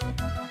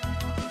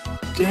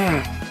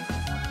 Yeah,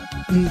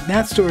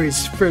 that story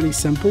is fairly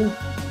simple.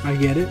 I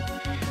get it.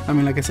 I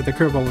mean, like I said, the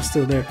curveball was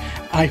still there.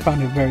 I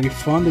found it very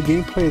fun. The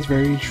gameplay is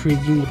very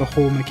intriguing with the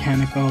whole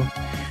mechanic of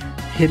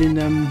hitting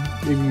them.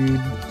 If you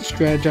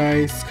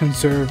strategize,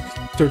 conserve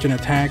certain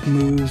attack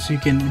moves, you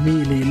can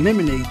immediately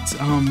eliminate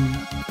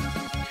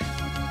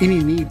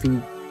any need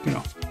to, you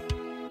know,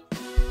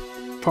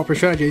 proper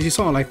strategy. As you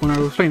saw, like when I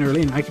was playing her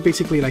lane, I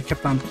basically like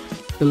kept on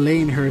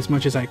delaying her as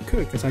much as I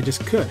could because I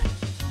just could.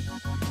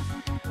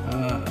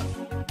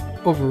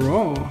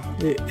 Overall,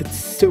 it's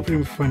still a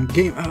pretty fun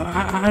game.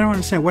 I don't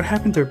understand what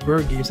happened to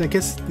Bird Games. I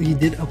guess he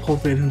did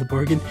uphold it in the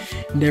bargain,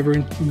 never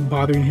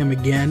bothering him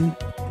again.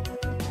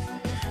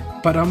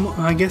 But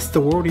I guess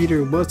the World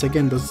Eater was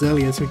again the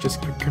Zelius who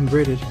just got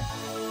converted.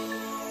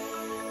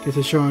 This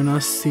is showing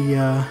us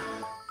the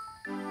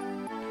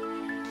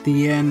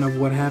end of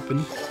what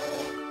happened.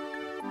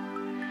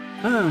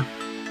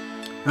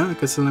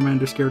 Because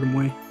Salamander scared him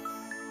away.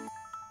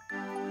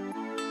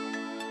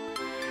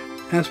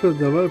 As for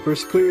the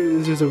developers, clearly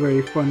this is a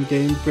very fun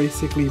game,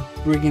 basically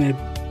bringing it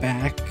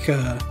back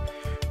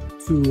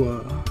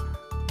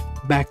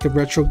back to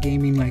retro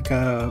gaming, like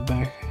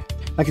I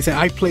said,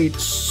 I played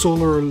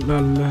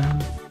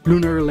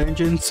Lunar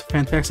Legends,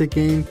 fantastic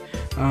game.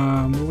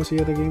 What was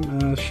the other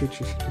game? Shoot.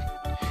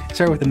 It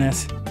started with an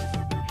S.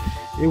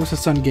 It was a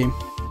Sun game.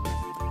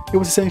 It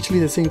was essentially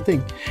the same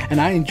thing, and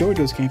I enjoyed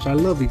those games. I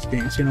love these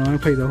games. You know, I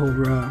played the whole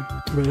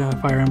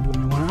Fire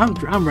Emblem one.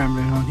 I'm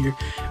rambling on here.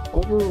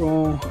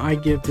 Overall, I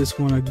give this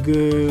one a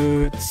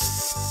good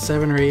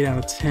 7 or 8 out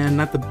of 10.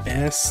 Not the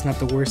best, not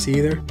the worst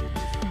either.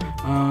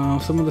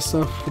 Some of the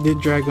stuff did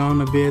drag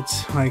on a bit.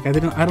 Like I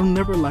don't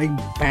never like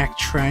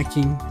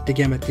backtracking to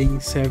get my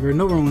things ever.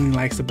 No one really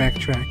likes to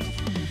backtrack.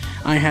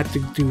 I had to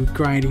do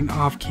grinding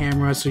off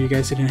camera, so you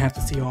guys didn't have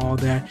to see all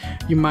that.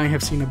 You might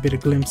have seen a bit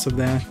of glimpse of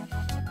that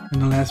in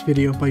the last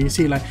video, but you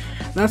see, like,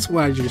 that's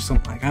what I just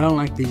don't like. I don't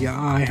like the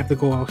I have to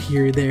go out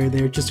here,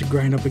 there, just to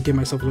grind up and get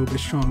myself a little bit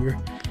stronger.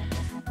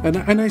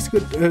 A nice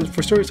good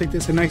for stories like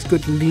this, a nice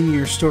good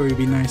linear story would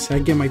be nice. I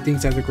get my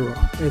things as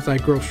I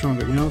grow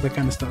stronger, you know, that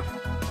kind of stuff.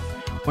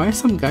 Why is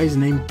some guy's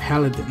name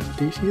Paladin?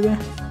 Do you see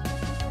that?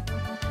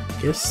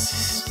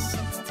 Guess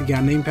it's the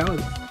guy named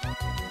Paladin.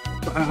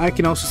 But I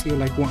can also see,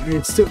 like,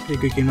 it's still a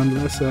pretty good game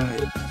nonetheless.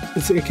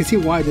 I can see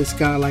why this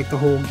got like the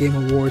whole Game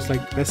Awards,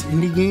 like best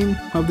indie game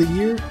of the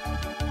year.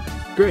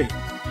 Great.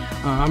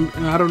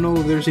 I don't know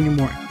if there's any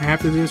more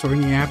after this or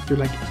any after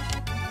like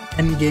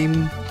end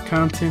game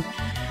content.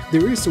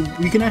 There is, so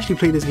you can actually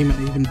play this game at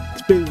even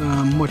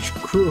much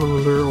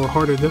crueler or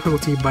harder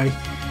difficulty by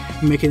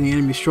making the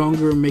enemy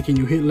stronger, making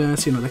you hit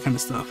less, you know, that kind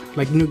of stuff.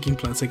 Like New Game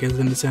Plus, I guess,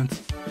 in a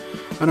sense.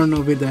 I don't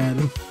know if that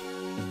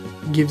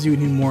gives you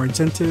any more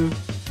incentive,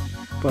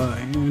 but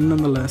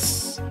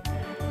nonetheless,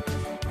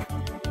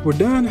 we're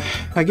done.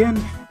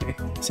 Again,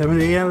 7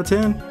 to 8 out of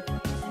 10.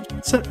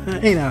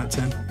 8 out of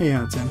 10. 8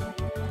 out of 10.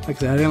 Like I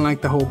said, I didn't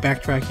like the whole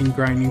backtracking,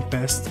 grinding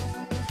fest,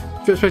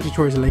 especially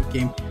towards the late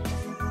game.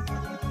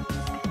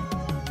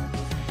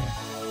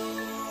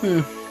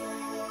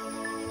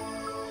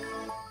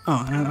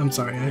 Oh, I'm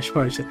sorry. I should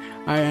probably say.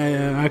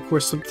 Of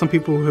course, some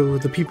people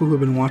the people who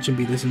have been watching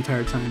me this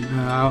entire time.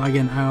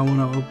 I want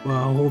to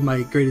hold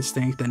my greatest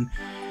thanks and,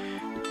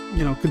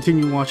 you know,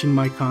 continue watching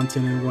my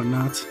content and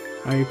whatnot.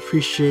 I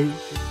appreciate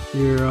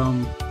your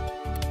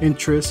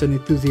interest and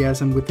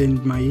enthusiasm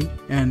within my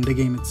and the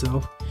game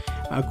itself.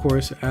 Of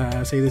course,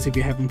 I say this, if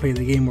you haven't played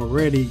the game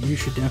already, you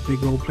should definitely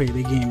go play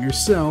the game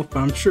yourself. But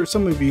I'm sure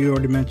some of you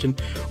already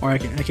mentioned, or I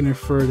can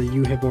infer that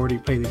you have already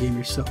played the game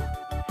yourself.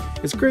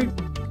 It's great.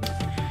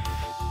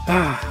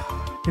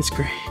 It's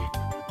great.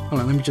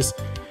 Hold on, let me just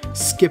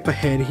skip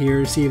ahead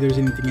here, see if there's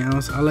anything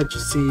else. I'll let you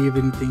see if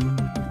anything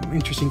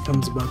interesting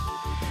comes about.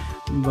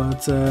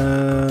 But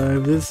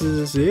this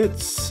is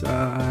it.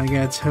 I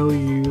gotta tell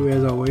you,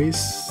 as always,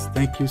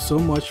 thank you so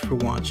much for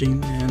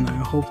watching, and I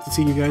hope to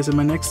see you guys in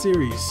my next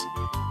series.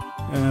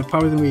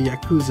 Probably gonna be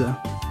Yakuza.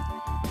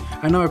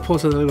 I know I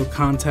posted a little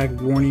contact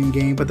warning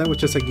game, but that was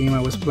just a game I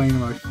was playing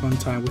in my fun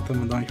time with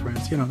them and my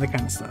friends, you know, that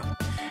kind of stuff.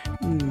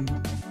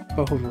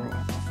 But overall,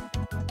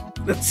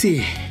 let's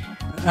see.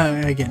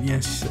 Again,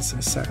 yes,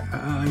 sorry,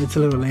 it's a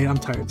little late, I'm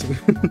tired too.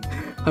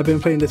 I've been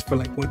playing this for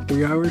like, what,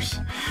 3 hours?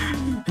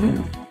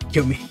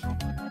 Kill me.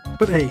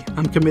 But hey,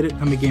 I'm committed,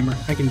 I'm a gamer,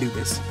 I can do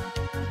this.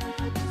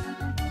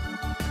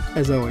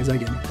 As always,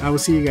 again, I will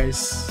see you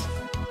guys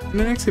in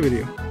the next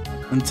video.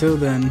 Until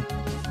then,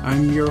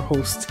 I'm your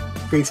host,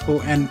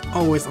 graceful and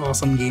always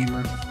awesome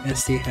gamer,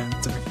 ST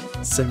Hunter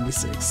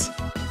 76.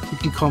 You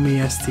can call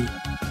me ST.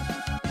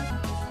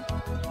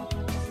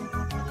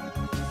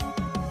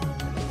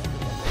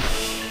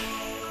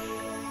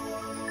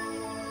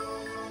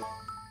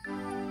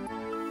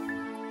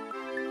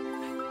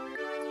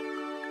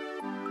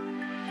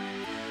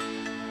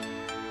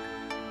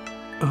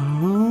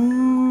 Oh,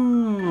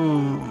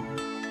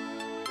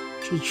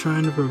 she's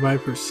trying to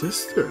revive her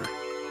sister.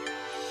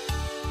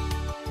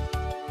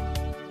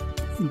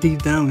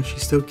 Deep down, she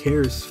still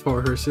cares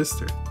for her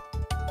sister,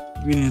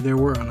 even if they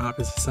were on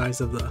opposite sides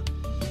of the,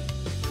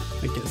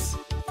 I guess,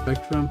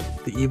 spectrum,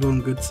 the evil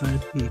and good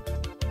side.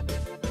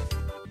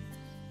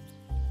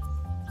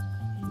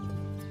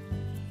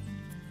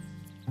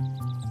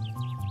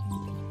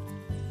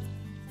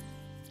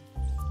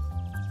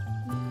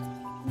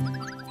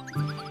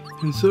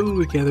 And so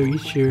we gather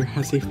each year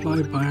as they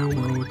fly by our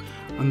world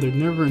on their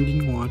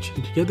never-ending watch,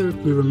 and together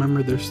we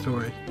remember their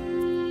story.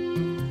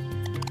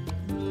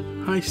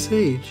 Hi,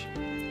 Sage.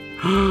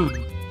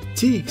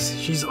 Teeks,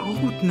 she's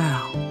old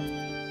now.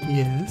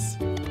 Yes.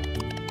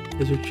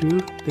 Is it true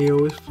they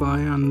always fly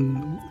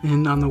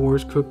in on the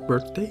War's Cook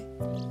birthday?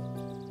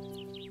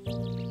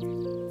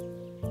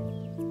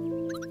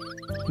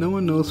 No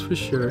one knows for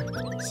sure.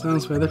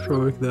 Sounds rather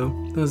heroic though,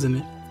 doesn't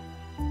it?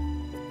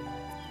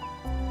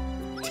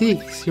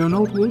 Teeks, you're an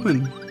old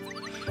woman.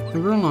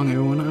 Never long,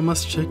 everyone. I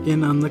must check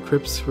in on the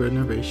crypts for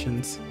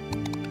innovations.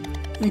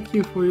 Thank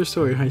you for your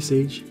story, High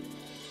Sage.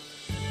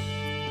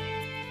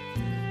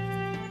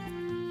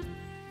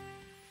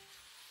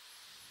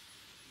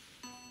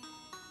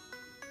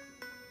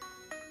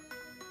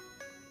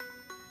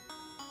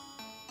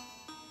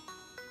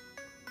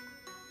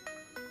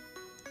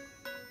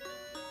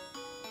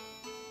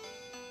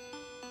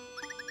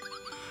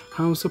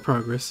 How's the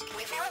progress?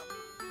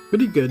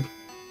 Pretty good.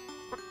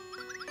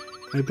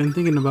 I've been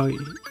thinking about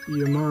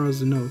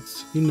Yamara's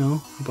notes, you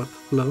know, about the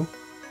flow.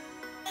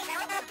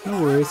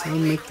 No worries, I'll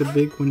make the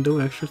big window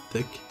extra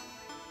thick.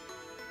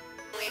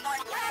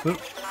 Well,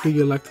 do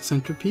you like the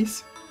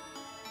centerpiece?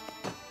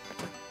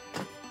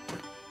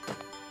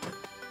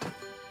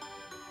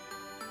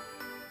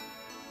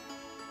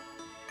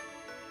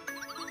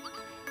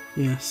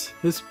 Yes,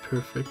 it's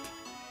perfect.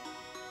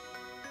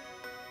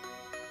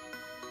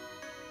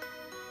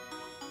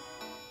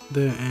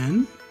 The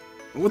N?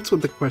 What's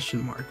with the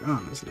question mark,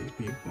 honestly,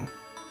 people?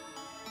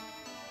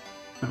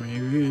 I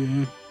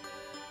mean,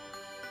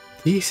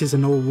 Teeks is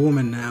an old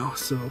woman now,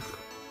 so...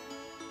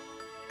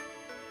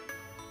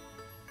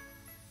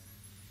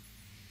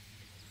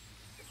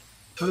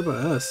 What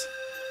about us?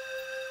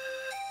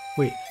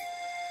 Wait.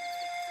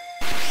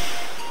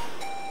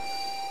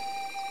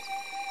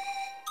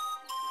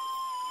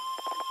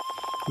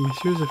 The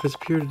Messieurs have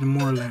disappeared in the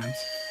Moorlands.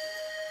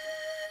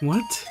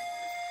 What?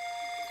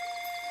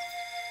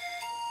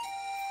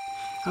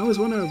 I was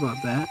wondering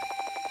about that.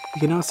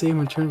 You can now save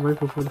and return right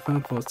before the final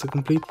pause to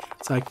complete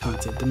side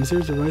content. The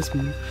mysterious device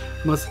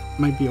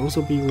might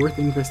also be worth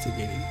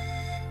investigating.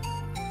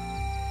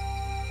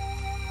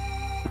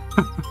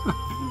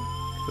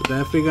 But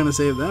definitely gonna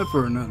save that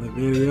for another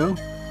video.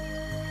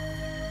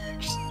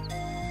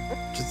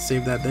 Just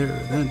save that there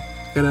then.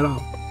 Cut it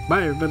off.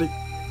 Bye everybody.